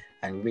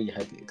 And we really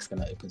hope it's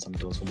going to open some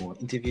doors for more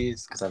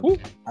interviews because I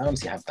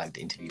honestly have like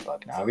the interview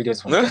bug now. I really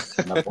just want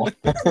to another one.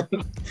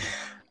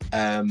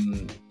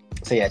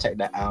 So yeah, check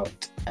that out.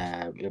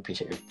 We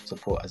appreciate your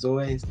support as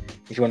always.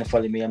 If you want to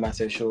follow me on my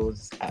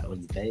socials at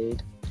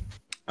Unvade.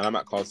 And I'm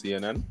at Carl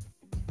CNN.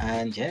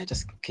 And yeah,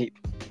 just keep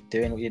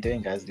doing what you're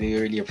doing, guys. We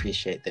really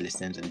appreciate the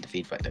listens and the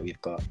feedback that we've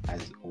got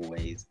as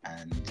always.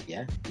 And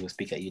yeah, we'll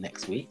speak at you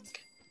next week.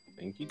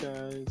 Thank you,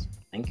 guys.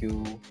 Thank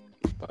you.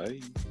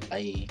 Bye.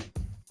 Bye.